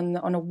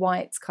on a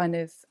white kind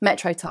of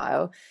metro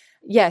tile.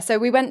 Yeah, so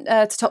we went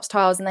to Topps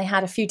Tiles and they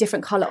had a few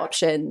different colour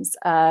options,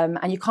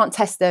 and you can't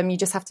test them. You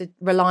just have to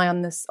rely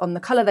on the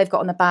colour they've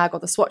got on the bag or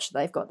the swatch that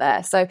they've got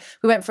there. So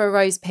we went for a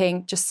rose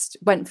pink, just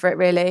went for it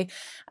really.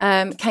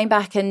 Came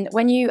back, and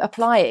when you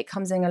apply it, it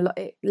comes in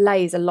it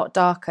lays a lot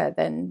darker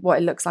than what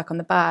it looks like on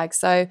the bag.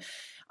 So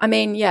I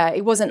mean, yeah,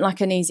 it wasn't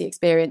like an easy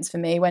experience for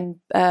me.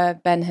 When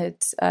Ben had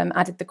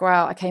added the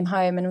grout, I came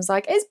home and was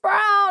like, it's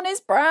brown,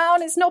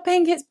 it's not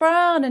pink, it's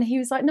brown. And he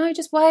was like, no,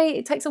 just wait,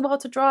 it takes a while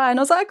to dry. And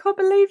I was like, I can't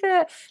believe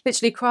it.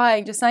 Literally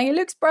crying, just saying, it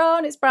looks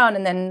brown, it's brown.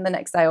 And then the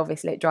next day,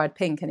 obviously, it dried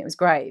pink and it was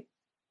great.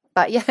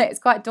 But yeah, it's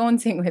quite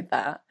daunting with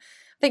that.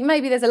 I think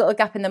maybe there's a little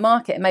gap in the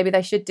market. Maybe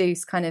they should do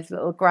kind of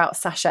little grout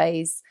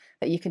sachets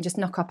that you can just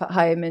knock up at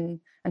home and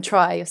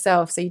try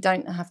yourself, so you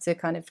don't have to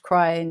kind of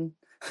cry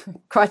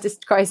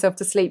yourself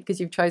to sleep because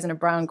you've chosen a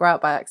brown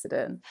grout by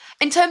accident.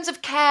 In terms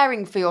of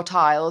caring for your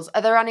tiles,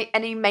 are there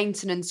any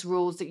maintenance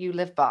rules that you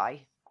live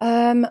by?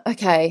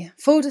 Okay,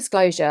 full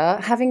disclosure,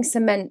 having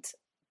cement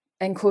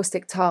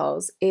encaustic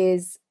tiles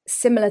is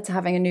similar to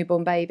having a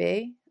newborn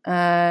baby.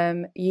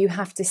 You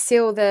have to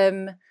seal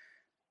them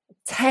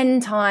 10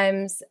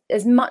 times,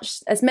 as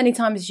many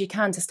times as you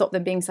can to stop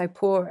them being so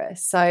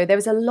porous. So there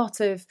was a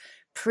lot of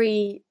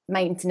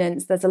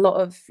pre-maintenance. There's a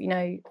lot of, you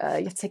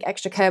have to take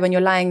extra care when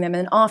you're laying them,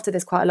 and after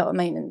there's quite a lot of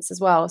maintenance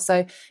as well.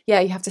 So yeah,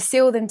 you have to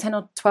seal them 10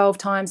 or 12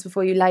 times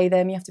before you lay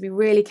them. You have to be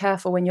really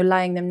careful when you're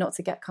laying them not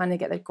to get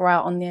the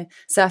grout on the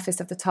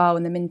surface of the tile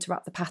and them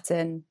interrupt the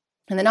pattern.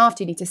 And then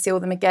after, you need to seal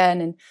them again,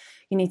 and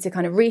you need to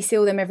kind of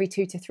reseal them every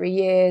 2 to 3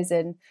 years.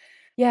 And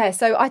yeah,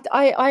 so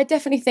I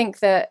definitely think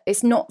that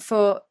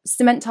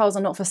cement tiles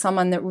are not for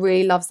someone that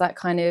really loves that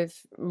kind of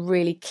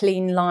really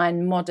clean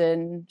line,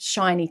 modern,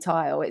 shiny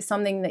tile. It's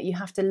something that you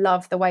have to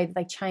love the way that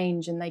they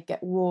change and they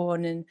get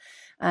worn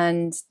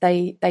and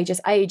they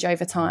just age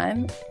over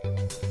time.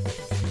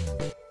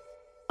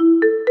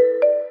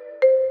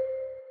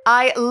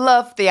 I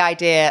love the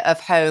idea of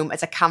home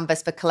as a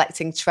canvas for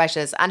collecting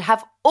treasures, and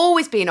have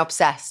always been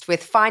obsessed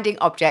with finding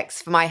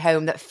objects for my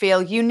home that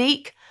feel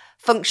unique,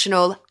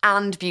 functional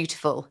and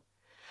beautiful.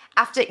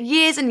 After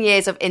years and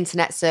years of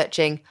internet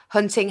searching,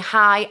 hunting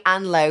high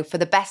and low for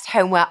the best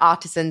homeware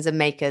artisans and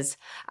makers,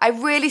 I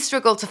really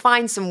struggled to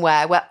find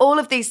somewhere where all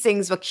of these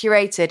things were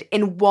curated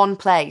in one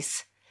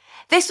place.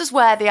 This was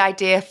where the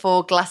idea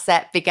for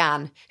Glacette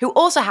began, who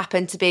also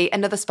happened to be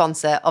another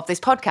sponsor of this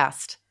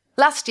podcast.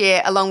 Last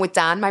year, along with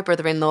Dan, my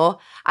brother-in-law,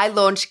 I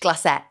launched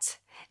Glacette,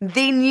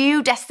 the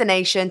new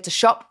destination to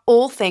shop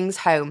all things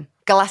home.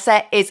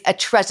 Glacette is a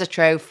treasure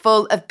trove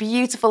full of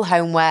beautiful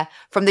homeware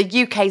from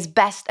the UK's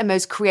best and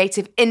most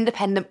creative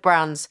independent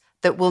brands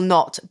that will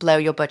not blow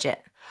your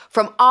budget.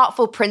 From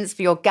artful prints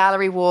for your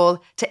gallery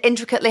wall to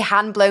intricately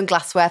hand-blown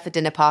glassware for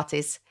dinner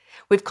parties,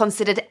 we've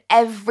considered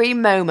every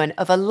moment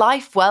of a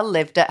life well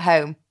lived at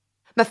home.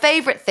 My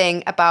favourite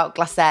thing about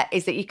Glacette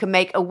is that you can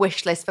make a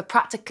wish list for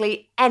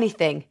practically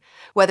anything,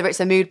 whether it's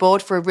a mood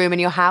board for a room in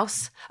your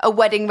house, a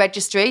wedding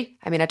registry,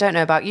 I mean, I don't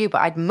know about you,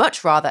 but I'd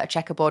much rather a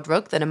checkerboard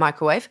rug than a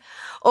microwave,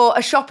 or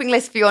a shopping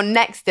list for your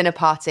next dinner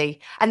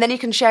party, and then you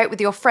can share it with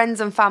your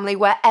friends and family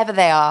wherever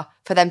they are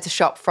for them to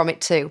shop from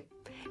it too.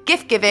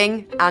 Gift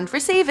giving and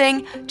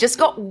receiving just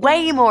got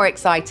way more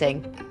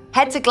exciting.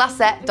 Head to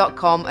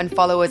glacette.com and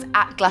follow us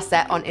at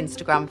Glacette on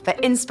Instagram for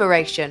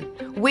inspiration,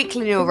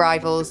 weekly new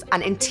arrivals,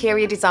 and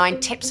interior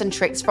design tips and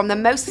tricks from the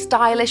most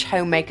stylish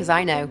homemakers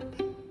I know.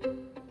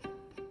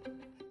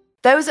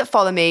 Those that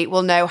follow me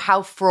will know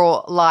how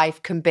fraught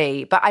life can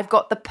be, but I've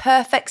got the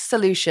perfect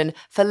solution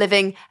for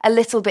living a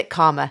little bit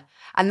calmer,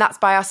 and that's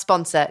by our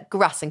sponsor,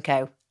 Grass &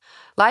 Co.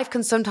 Life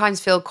can sometimes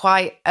feel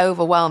quite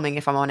overwhelming,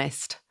 if I'm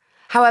honest.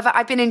 However,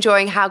 I've been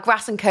enjoying how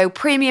Grass & Co.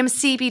 premium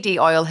CBD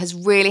oil has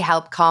really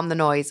helped calm the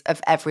noise of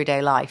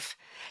everyday life.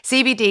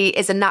 CBD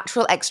is a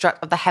natural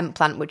extract of the hemp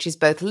plant, which is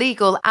both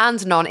legal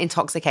and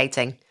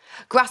non-intoxicating.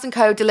 Grass &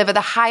 Co. deliver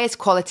the highest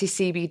quality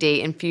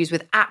CBD infused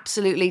with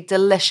absolutely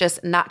delicious,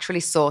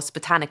 naturally sourced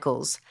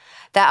botanicals.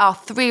 There are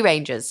 3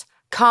 ranges: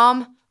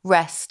 Calm,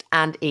 Rest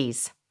and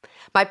Ease.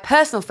 My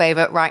personal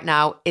favourite right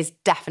now is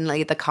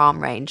definitely the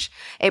Calm range.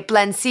 It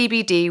blends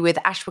CBD with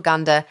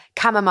ashwagandha,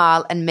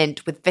 chamomile and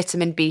mint with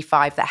vitamin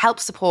B5 that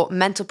helps support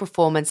mental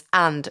performance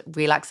and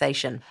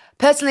relaxation.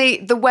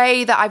 Personally, the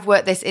way that I've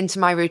worked this into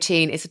my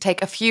routine is to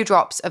take a few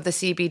drops of the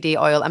CBD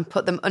oil and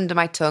put them under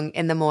my tongue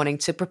in the morning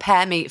to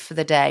prepare me for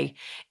the day.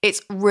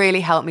 It's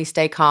really helped me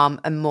stay calm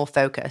and more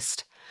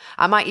focused.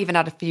 I might even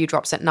add a few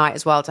drops at night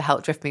as well to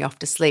help drift me off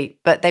to sleep.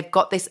 But they've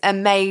got this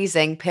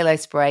amazing pillow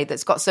spray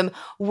that's got some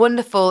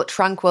wonderful,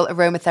 tranquil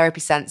aromatherapy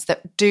scents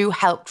that do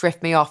help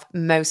drift me off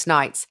most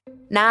nights.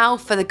 Now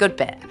for the good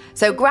bit.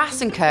 So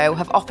Grass & Co.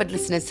 have offered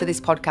listeners to this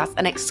podcast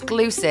an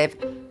exclusive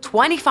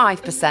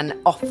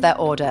 25% off their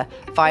order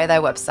via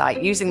their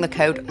website using the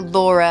code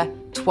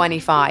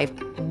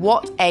Laura25.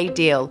 What a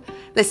deal.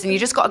 Listen, you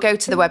just got to go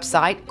to the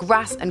website,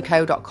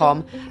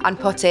 grassandco.com, and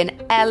put in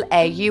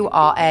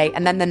LAURA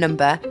and then the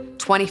number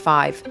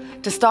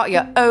 25 to start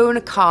your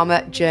own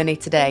calmer journey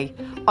today.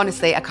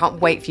 Honestly, I can't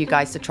wait for you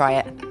guys to try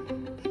it.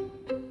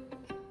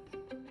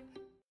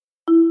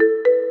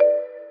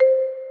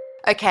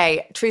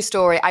 Okay, true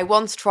story. I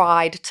once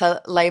tried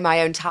to lay my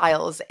own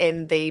tiles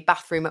in the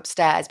bathroom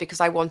upstairs because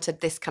I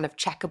wanted this kind of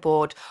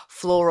checkerboard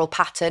floral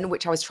pattern,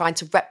 which I was trying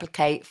to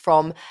replicate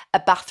from a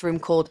bathroom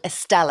called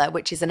Estella,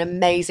 which is an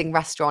amazing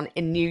restaurant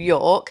in New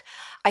York.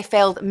 I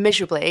failed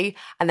miserably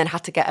and then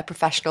had to get a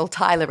professional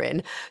tiler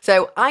in.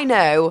 So I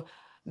know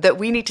that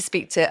we need to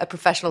speak to a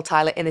professional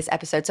tiler in this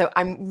episode. So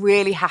I'm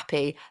really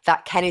happy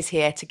that Ken is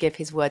here to give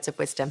his words of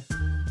wisdom.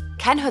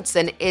 Ken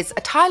Hudson is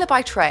a tiler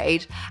by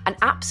trade and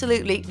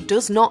absolutely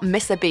does not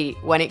miss a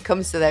beat when it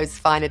comes to those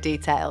finer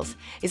details.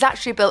 He's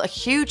actually built a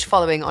huge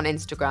following on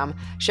Instagram,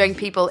 showing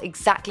people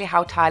exactly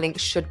how tiling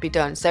should be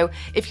done. So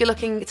if you're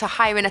looking to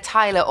hire in a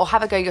tiler or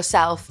have a go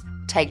yourself,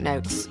 take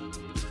notes.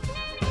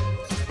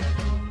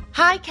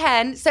 Hi,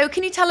 Ken. So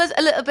can you tell us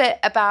a little bit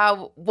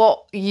about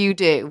what you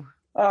do?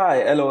 Hi,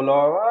 hello,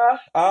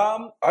 Laura.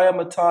 I am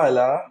a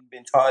tiler. I've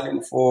been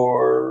tiling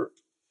for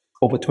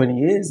over 20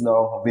 years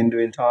now. I've been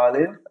doing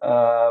tiling.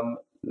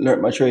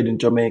 Learned my trade in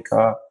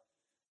Jamaica.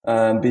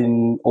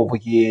 Been over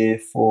here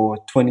for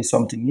 20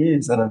 something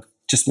years, and I've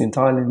just been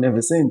tiling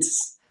ever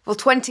since. Well,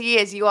 20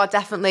 years, you are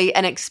definitely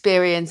an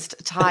experienced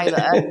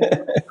tiler.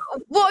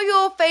 What are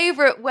your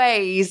favourite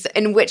ways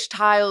in which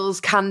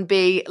tiles can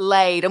be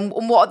laid, and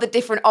what are the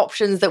different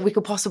options that we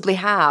could possibly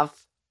have?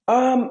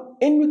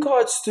 In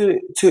regards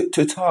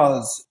to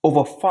tiles,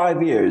 over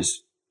 5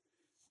 years,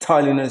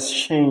 tiling has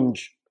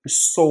changed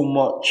so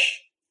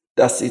much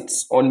that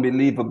it's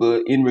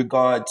unbelievable in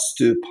regards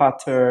to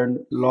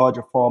pattern,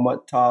 larger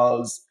format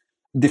tiles,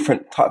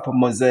 different type of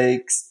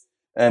mosaics,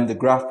 and the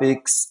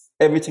graphics.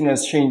 Everything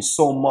has changed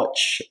so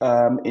much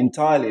in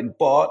tiling.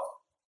 But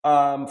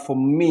for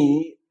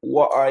me,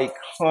 what I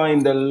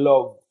kind of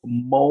love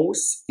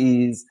most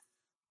is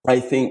I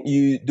think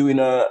you doing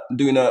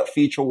a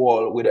feature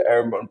wall with an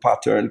herringbone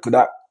pattern could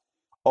that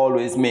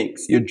always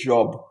makes your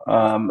job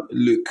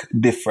look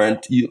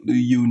different,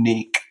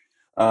 unique.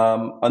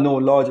 I know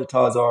larger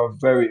tiles are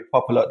very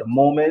popular at the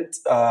moment.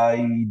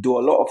 I do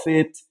a lot of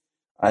it.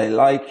 I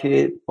like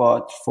it,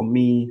 but for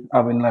me,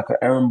 having like a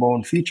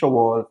herringbone feature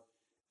wall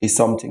is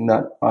something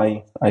that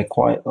I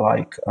quite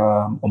like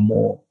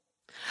more.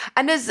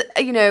 And as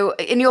you know,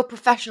 in your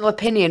professional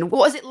opinion,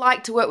 what is it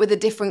like to work with the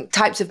different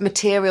types of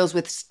materials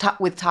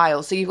with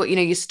tiles? So you've got,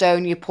 your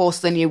stone, your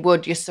porcelain, your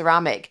wood, your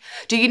ceramic.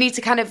 Do you need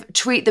to kind of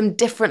treat them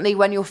differently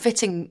when you're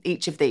fitting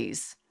each of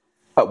these?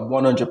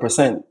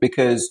 100%,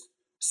 because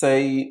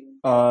say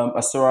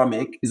a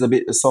ceramic is a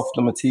bit a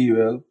softer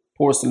material,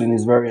 porcelain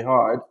is very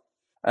hard.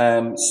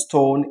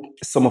 Stone,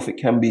 some of it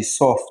can be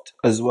soft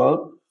as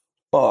well,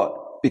 but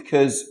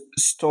because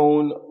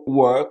stone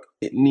work,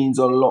 it needs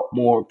a lot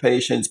more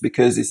patience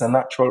because it's a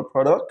natural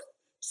product.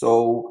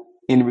 So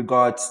in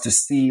regards to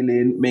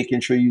sealing, making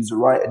sure you use the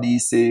right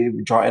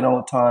adhesive, drying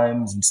out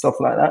times and stuff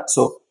like that.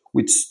 So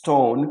with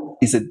stone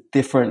is a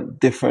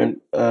different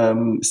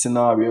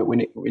scenario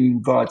in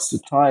regards to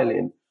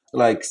tiling.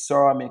 Like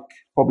ceramic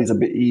probably is a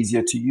bit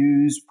easier to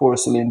use,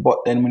 porcelain, but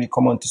then when you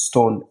come onto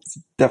stone, it's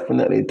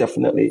definitely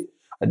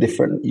a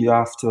different. You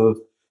have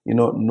to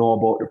know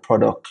about the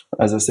product,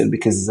 as I said,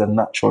 because it's a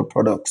natural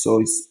product, so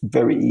it's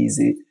very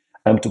easy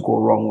to go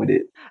wrong with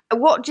it.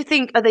 What do you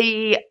think are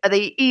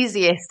the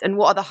easiest and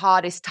what are the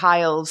hardest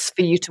tiles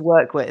for you to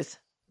work with?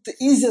 The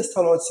easiest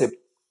tile, I would say,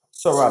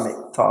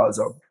 ceramic tiles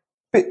are a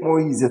bit more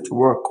easier to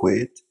work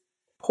with.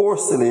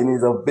 Porcelain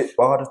is a bit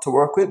harder to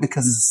work with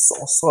because it's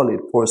so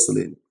solid,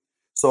 porcelain.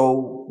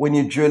 So when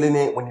you're drilling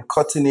it, when you're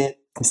cutting it,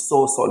 it's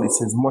so solid,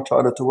 so it's much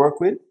harder to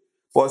work with.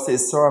 But I say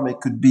ceramic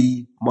could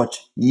be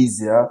much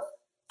easier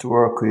to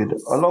work with.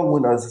 Along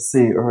with, as I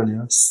say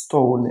earlier,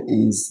 stone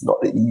is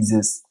not the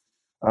easiest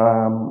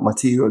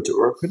material to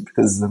work with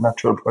because it's a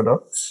natural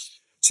product.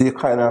 So you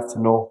kind of have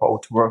to know how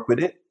to work with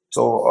it.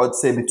 So I'd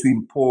say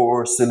between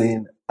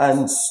porcelain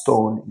and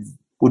stone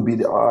would be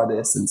the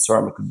hardest, and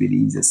ceramic would be the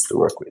easiest to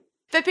work with.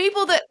 For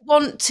people that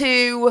want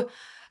to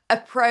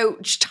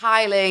approach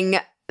tiling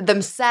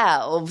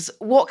themselves,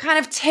 what kind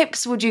of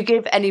tips would you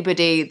give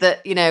anybody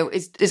that,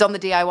 is on the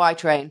DIY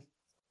train?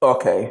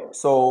 Okay,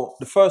 so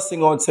the first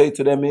thing I would say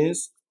to them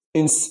is,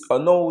 I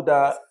know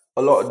that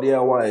a lot of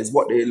DIYs,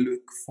 what they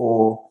look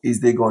for is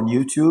they go on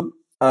YouTube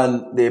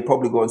and they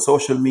probably go on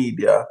social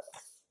media.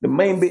 The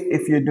main bit,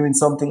 if you're doing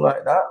something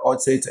like that,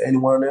 I'd say to any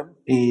one of them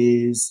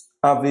is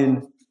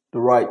having the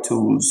right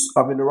tools.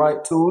 Having the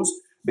right tools,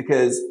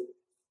 because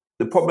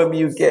the problem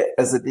you get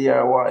as a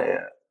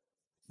DIY,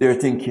 they're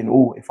thinking,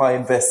 oh, if I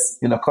invest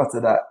in a cutter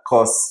that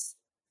costs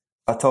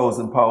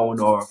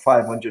 £1,000 or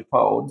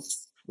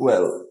 £500,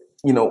 well,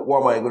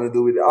 what am I going to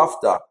do with it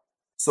after?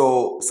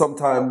 So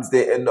sometimes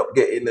they end up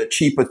getting a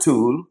cheaper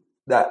tool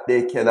that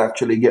they can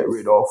actually get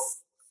rid of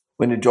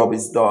when the job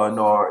is done,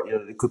 or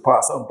they could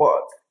pass on.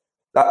 But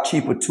that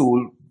cheaper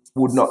tool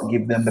would not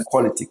give them the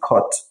quality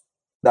cut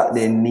that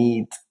they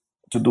need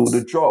to do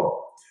the job.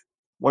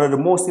 One of the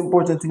most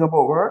important thing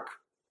about work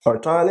or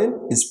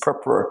tiling is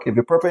prep work. If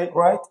you prep it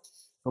right,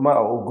 no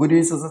matter how good it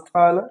is as a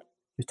tiler,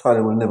 your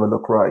tiling will never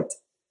look right.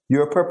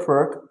 Your prep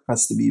work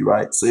has to be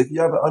right. So if you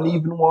have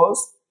uneven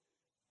walls,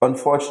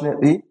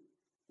 unfortunately,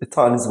 the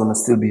tiling is going to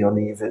still be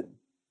uneven.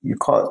 you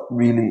can't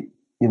really,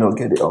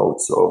 get it out.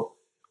 So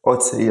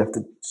I'd say you have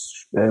to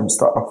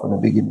start off from the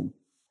beginning.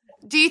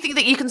 Do you think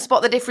that you can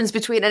spot the difference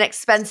between an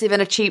expensive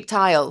and a cheap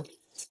tile?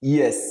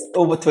 Yes,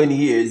 over 20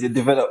 years, you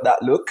develop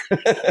that look.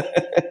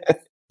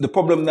 The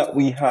problem that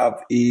we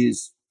have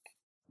is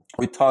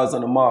with tiles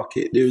on the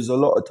market, there's a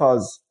lot of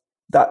tiles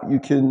that you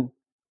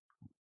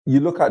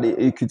look at it,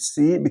 you could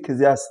see it because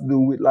it has to do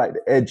with like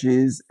the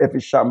edges, if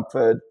it's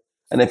chamfered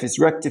and if it's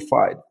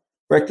rectified.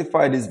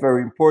 Rectified is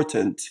very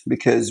important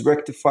because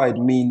rectified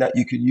mean that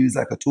you could use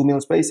like a 2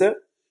 mil spacer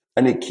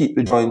and it keep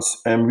the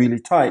joints really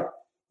tight.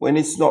 When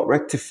it's not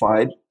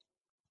rectified,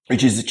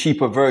 which is the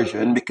cheaper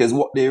version, because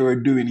what they were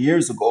doing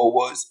years ago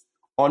was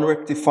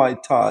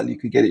unrectified tile, you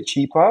could get it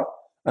cheaper,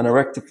 and a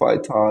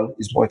rectified tile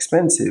is more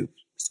expensive.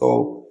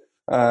 So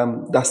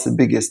that's the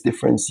biggest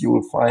difference you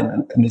will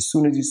find. And as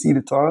soon as you see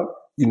the tile,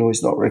 you know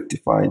it's not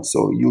rectified,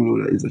 so you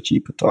know that it's a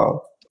cheaper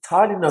tile.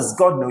 Tiling as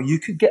God no, you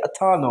could get a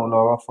tile now,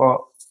 Laura,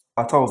 for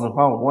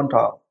 £1,000, one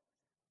tile,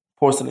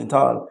 porcelain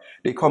tile.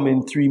 They come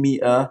in 3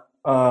 meter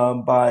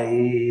by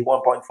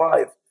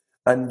 1.5,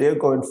 and they're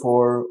going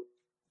for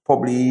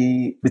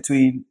probably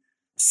between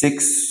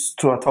 £600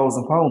 to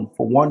 £1,000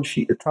 for one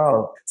sheet of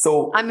tile.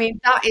 So I mean,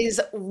 that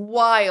is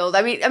wild.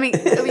 I mean,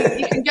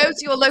 you can go to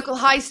your local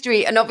high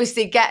street and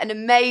obviously get an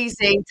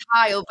amazing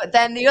tile, but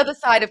then the other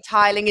side of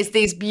tiling is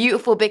these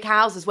beautiful big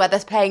houses where they're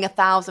paying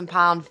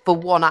 £1,000 for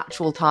one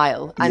actual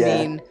tile. I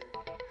mean,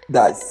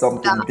 that's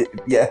something.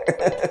 Yeah.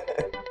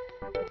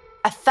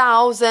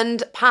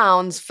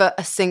 £1,000 for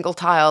a single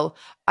tile.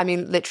 I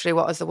mean, literally,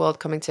 what is the world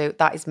coming to?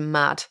 That is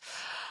mad.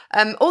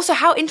 Also,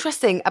 how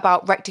interesting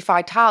about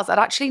rectified tiles. I'd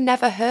actually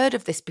never heard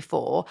of this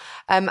before.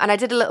 And I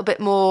did a little bit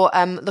more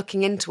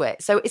looking into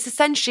it. So it's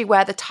essentially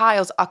where the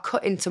tiles are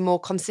cut into more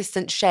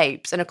consistent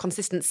shapes and a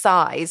consistent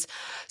size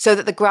so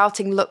that the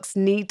grouting looks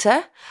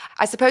neater.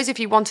 I suppose if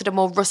you wanted a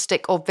more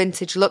rustic or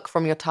vintage look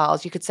from your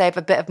tiles, you could save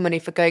a bit of money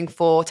for going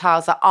for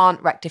tiles that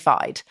aren't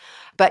rectified.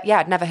 But yeah,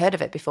 I'd never heard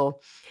of it before.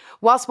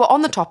 Whilst we're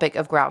on the topic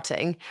of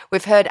grouting,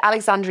 we've heard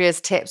Alexandria's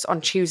tips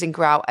on choosing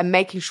grout and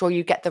making sure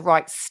you get the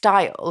right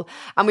style.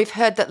 And we've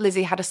heard that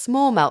Lizzie had a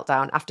small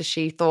meltdown after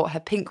she thought her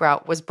pink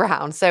grout was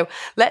brown. So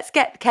let's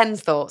get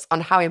Ken's thoughts on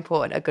how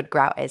important a good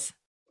grout is.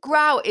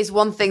 Grout is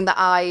one thing that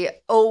I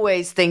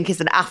always think is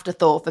an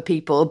afterthought for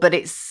people, but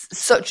it's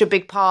such a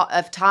big part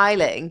of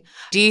tiling.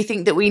 Do you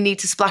think that we need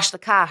to splash the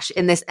cash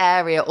in this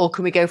area, or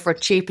can we go for a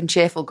cheap and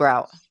cheerful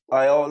grout?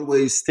 I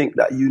always think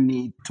that you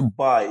need to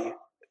buy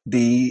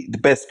the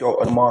best grout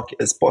on the market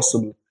as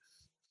possible.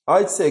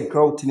 I'd say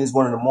grouting is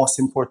one of the most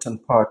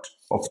important part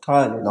of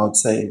tiling, I would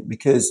say,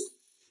 because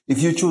if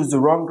you choose the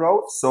wrong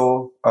grout,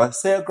 so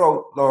say a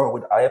grout, Laura,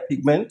 with higher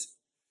pigment,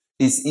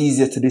 it's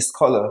easier to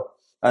discolor.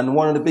 And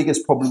one of the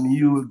biggest problems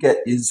you will get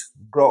is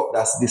grout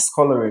that's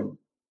discoloring.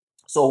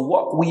 So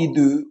what we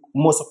do,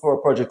 most of our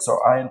projects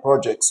are iron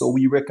projects, so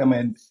we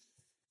recommend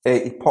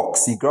a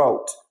epoxy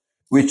grout,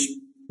 which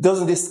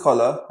doesn't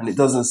discolor and it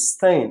doesn't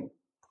stain.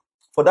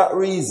 For that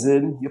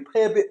reason, you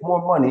pay a bit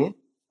more money,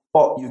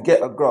 but you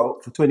get a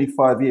grout for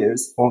 25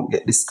 years, won't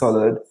get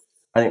discolored,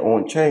 and it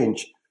won't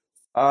change.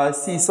 I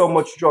see so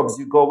much jobs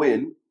you go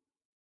in,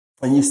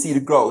 and you see the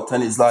grout,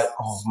 and it's like,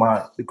 oh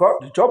man,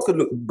 the job could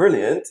look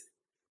brilliant,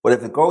 but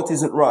if the grout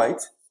isn't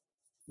right,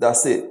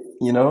 that's it,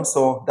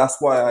 So that's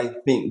why I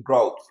think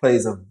grout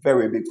plays a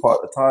very big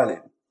part of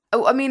tiling.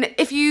 Oh, I mean,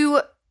 if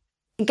you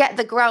get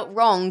the grout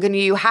wrong and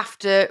you have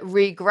to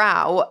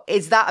re-grout,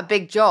 is that a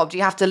big job? Do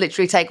you have to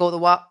literally take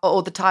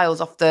all the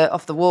tiles off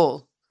the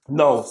wall?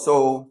 No,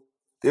 so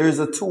there is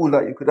a tool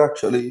that you could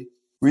actually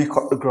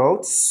recut the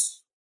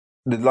grouts.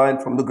 The line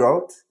from the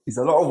grout is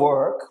a lot of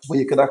work, but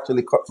you could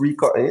actually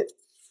recut it,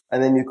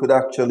 and then you could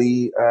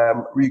actually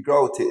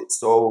re-grout it.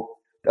 So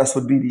that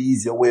would be the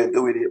easier way of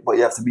doing it, but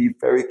you have to be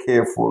very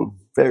careful,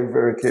 very,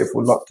 very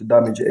careful not to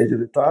damage the edge of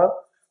the tile.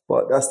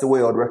 But that's the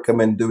way I'd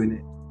recommend doing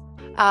it.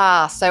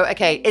 So,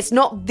 okay, it's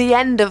not the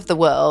end of the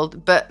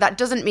world, but that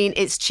doesn't mean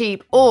it's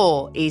cheap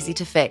or easy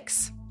to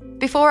fix.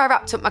 Before I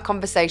wrapped up my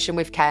conversation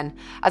with Ken,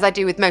 as I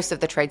do with most of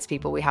the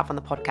tradespeople we have on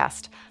the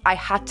podcast, I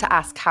had to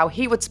ask how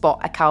he would spot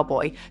a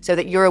cowboy so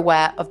that you're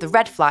aware of the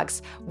red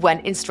flags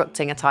when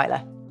instructing a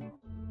tiler.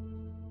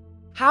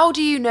 How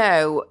do you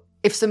know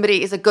if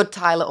somebody is a good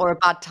tiler or a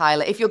bad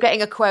tiler? If you're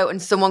getting a quote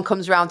and someone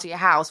comes around to your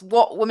house,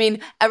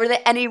 are there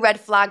any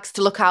red flags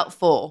to look out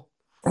for?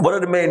 One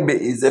of the main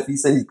bit is if he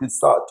says he could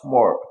start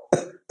tomorrow.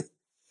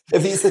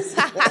 if he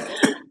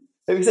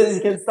says he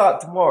can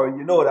start tomorrow,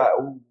 you know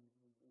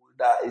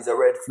that is a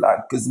red flag.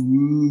 Because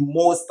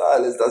most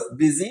stylers that's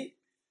busy,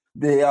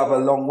 they have a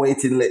long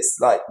waiting list.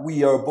 Like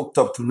we are booked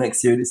up to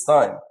next year this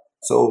time.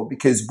 So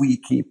because we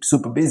keep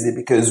super busy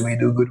because we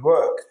do good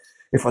work.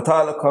 If a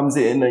tiler comes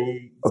in and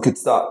he could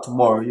start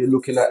tomorrow, you're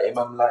looking at him,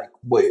 I'm like,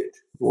 wait,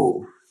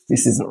 whoa,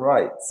 this isn't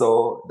right.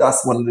 So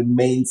that's one of the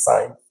main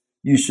signs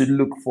you should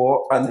look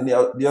for. And then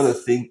the other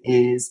thing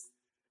is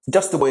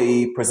just the way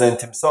he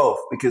presents himself,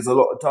 because a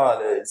lot of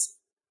tilers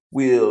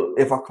will,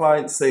 if a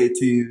client say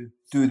to you,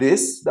 do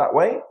this that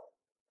way,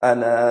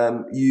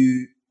 and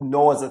you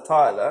know as a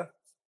tiler,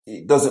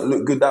 it doesn't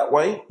look good that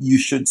way, you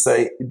should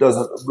say it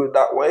doesn't look good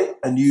that way,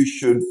 and you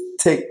should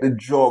take the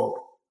job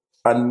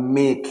and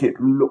make it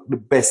look the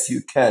best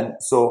you can.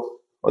 So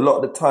a lot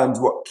of the times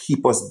what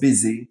keep us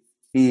busy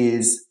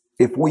is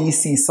if we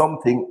see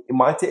something, it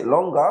might take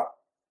longer,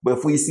 but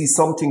if we see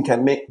something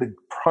can make the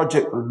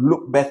project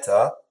look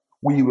better,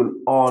 we will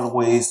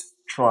always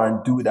try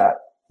and do that.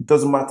 It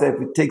doesn't matter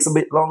if it takes a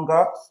bit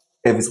longer,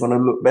 if it's going to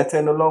look better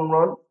in the long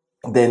run,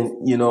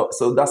 then,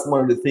 so that's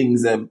one of the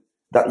things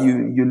that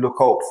you look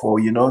out for,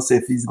 So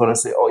if he's going to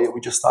say, oh yeah,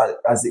 we just start it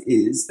as it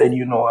is, then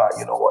you know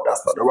what,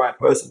 that's not the right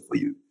person for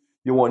you.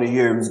 You want to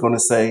hear him, he's going to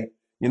say,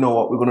 you know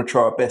what, we're going to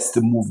try our best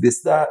to move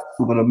this, that,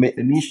 we're going to make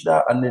the niche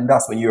that, and then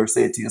that's when you're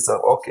saying to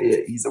yourself, okay, yeah,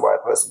 he's the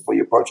right person for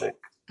your project.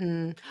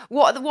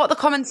 What are the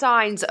common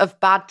signs of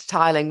bad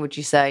tiling, would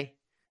you say?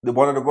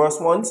 One of the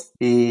worst ones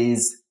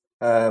is,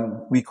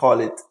 we call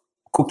it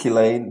cookie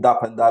lane,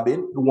 dap and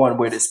dabbing, the one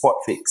where they spot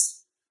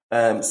fix.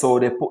 So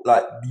they put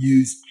like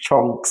used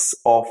chunks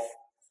of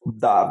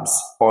dabs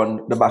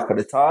on the back of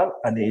the tile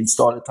and they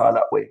install the tile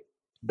that way.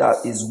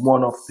 That is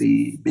one of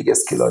the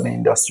biggest killer in the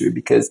industry,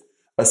 because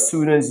as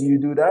soon as you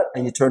do that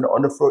and you turn the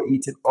underfloor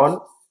heating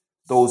on,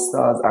 those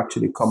tiles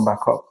actually come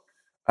back up.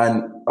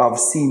 And I've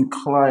seen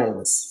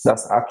clients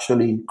that's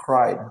actually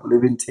cried,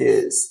 live in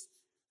tears,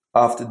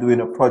 after doing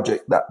a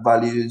project that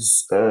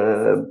values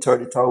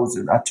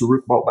 30,000, had to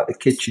rip out the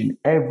kitchen,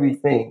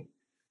 everything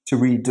to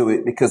redo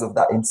it because of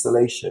that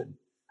installation.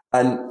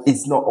 And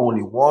it's not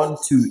only one,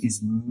 two,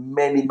 it's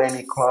many,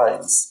 many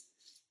clients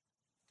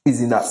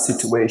is in that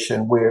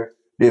situation where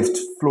they've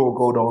floor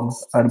go down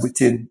and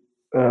within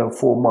 4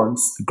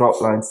 months, the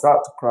grout lines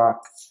start to crack,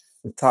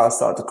 the tiles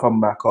start to come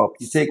back up.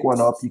 You take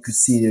one up, you could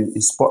see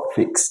a spot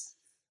fix.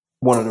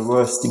 One of the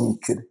worst things you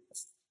could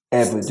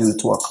ever do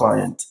to a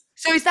client.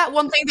 So is that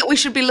one thing that we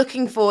should be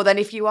looking for then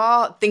if you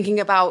are thinking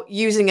about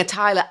using a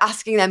tiler,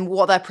 asking them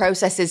what their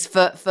process is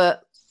for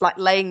like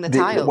laying the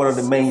tiles? One of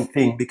the main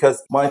things,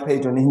 because my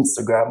page on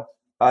Instagram,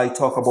 I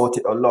talk about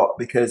it a lot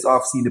because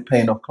I've seen the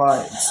pain of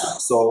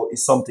clients. So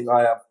it's something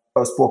I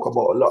spoke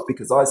about a lot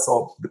because I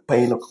saw the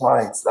pain of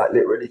clients like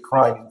literally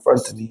crying in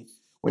front of me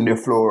when their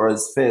floor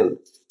has failed.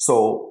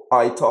 So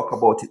I talk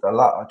about it a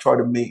lot. I try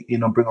to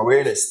bring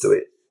awareness to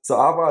it. So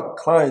I've had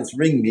clients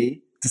ring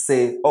me to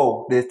say,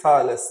 oh, the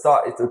tile has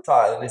started to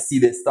tile and I see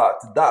they start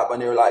to dab.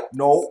 And they're like,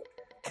 no,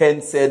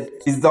 Ken said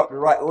it's not the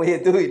right way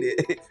of doing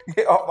it.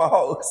 Get out my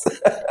house.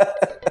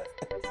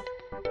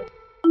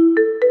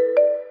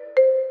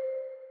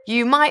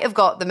 You might have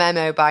got the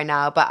memo by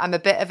now, but I'm a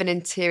bit of an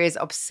interiors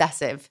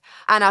obsessive.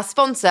 And our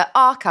sponsor,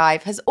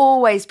 Archive, has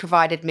always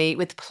provided me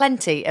with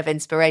plenty of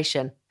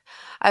inspiration.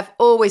 I've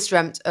always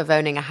dreamt of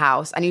owning a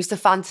house and used to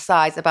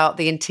fantasize about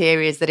the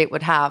interiors that it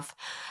would have.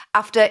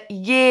 After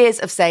years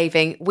of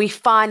saving, we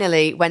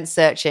finally went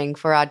searching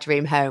for our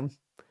dream home.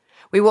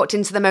 We walked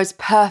into the most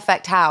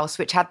perfect house,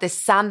 which had this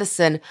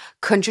Sanderson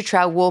Country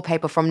Trail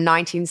wallpaper from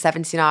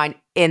 1979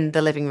 in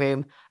the living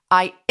room.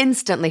 I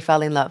instantly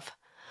fell in love.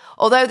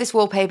 Although this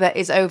wallpaper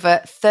is over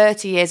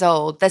 30 years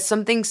old, there's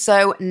something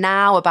so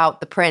now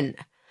about the print.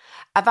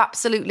 I've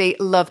absolutely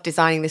loved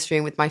designing this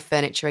room with my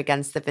furniture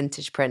against the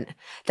vintage print.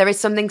 There is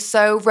something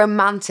so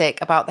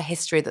romantic about the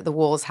history that the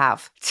walls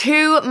have.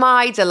 To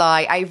my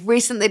delight, I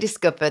recently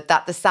discovered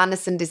that the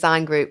Sanderson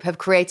Design Group have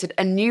created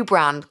a new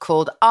brand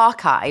called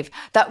Archive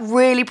that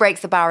really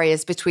breaks the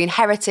barriers between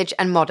heritage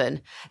and modern.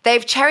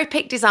 They've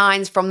cherry-picked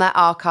designs from their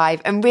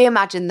archive and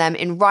reimagined them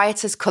in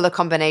riotous colour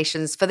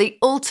combinations for the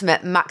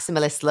ultimate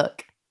maximalist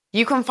look.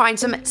 You can find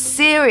some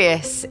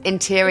serious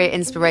interior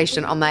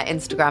inspiration on their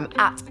Instagram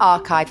at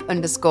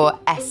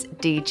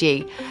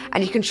archive_SDG.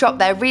 And you can shop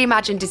their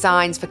reimagined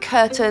designs for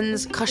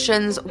curtains,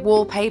 cushions,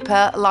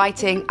 wallpaper,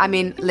 lighting. I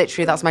mean,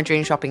 literally, that's my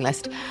dream shopping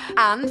list.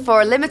 And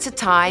for a limited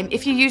time,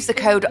 if you use the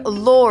code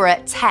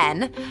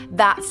LAURA10,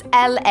 that's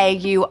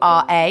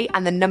LAURA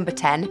and the number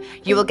 10,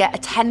 you will get a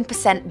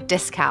 10%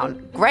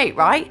 discount. Great,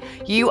 right?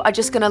 You are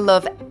just going to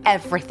love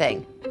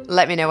everything.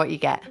 Let me know what you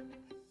get.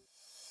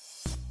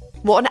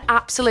 What an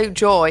absolute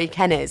joy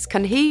Ken is.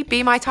 Can he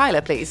be my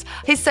tiler, please?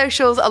 His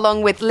socials,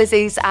 along with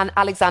Lizzie's and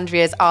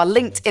Alexandria's, are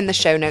linked in the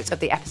show notes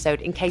of the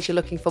episode in case you're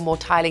looking for more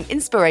tiling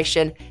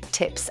inspiration,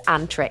 tips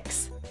and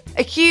tricks.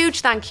 A huge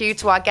thank you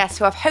to our guests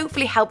who have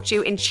hopefully helped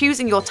you in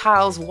choosing your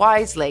tiles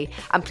wisely.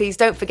 And please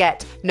don't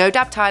forget, no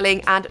dab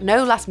tiling and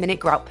no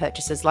last-minute grout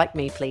purchases like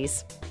me,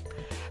 please.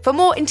 For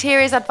more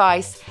interiors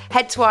advice,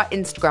 head to our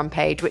Instagram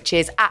page, which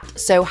is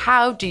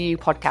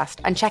 @SoHowDoYouPodcast,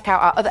 and check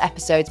out our other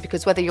episodes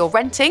because whether you're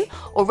renting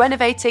or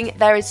renovating,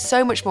 there is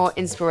so much more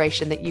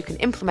inspiration that you can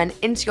implement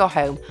into your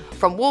home,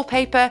 from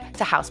wallpaper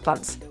to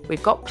houseplants.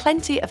 We've got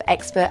plenty of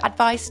expert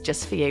advice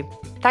just for you.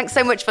 Thanks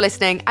so much for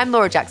listening. I'm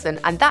Laura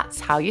Jackson, and that's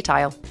How You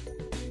Tile.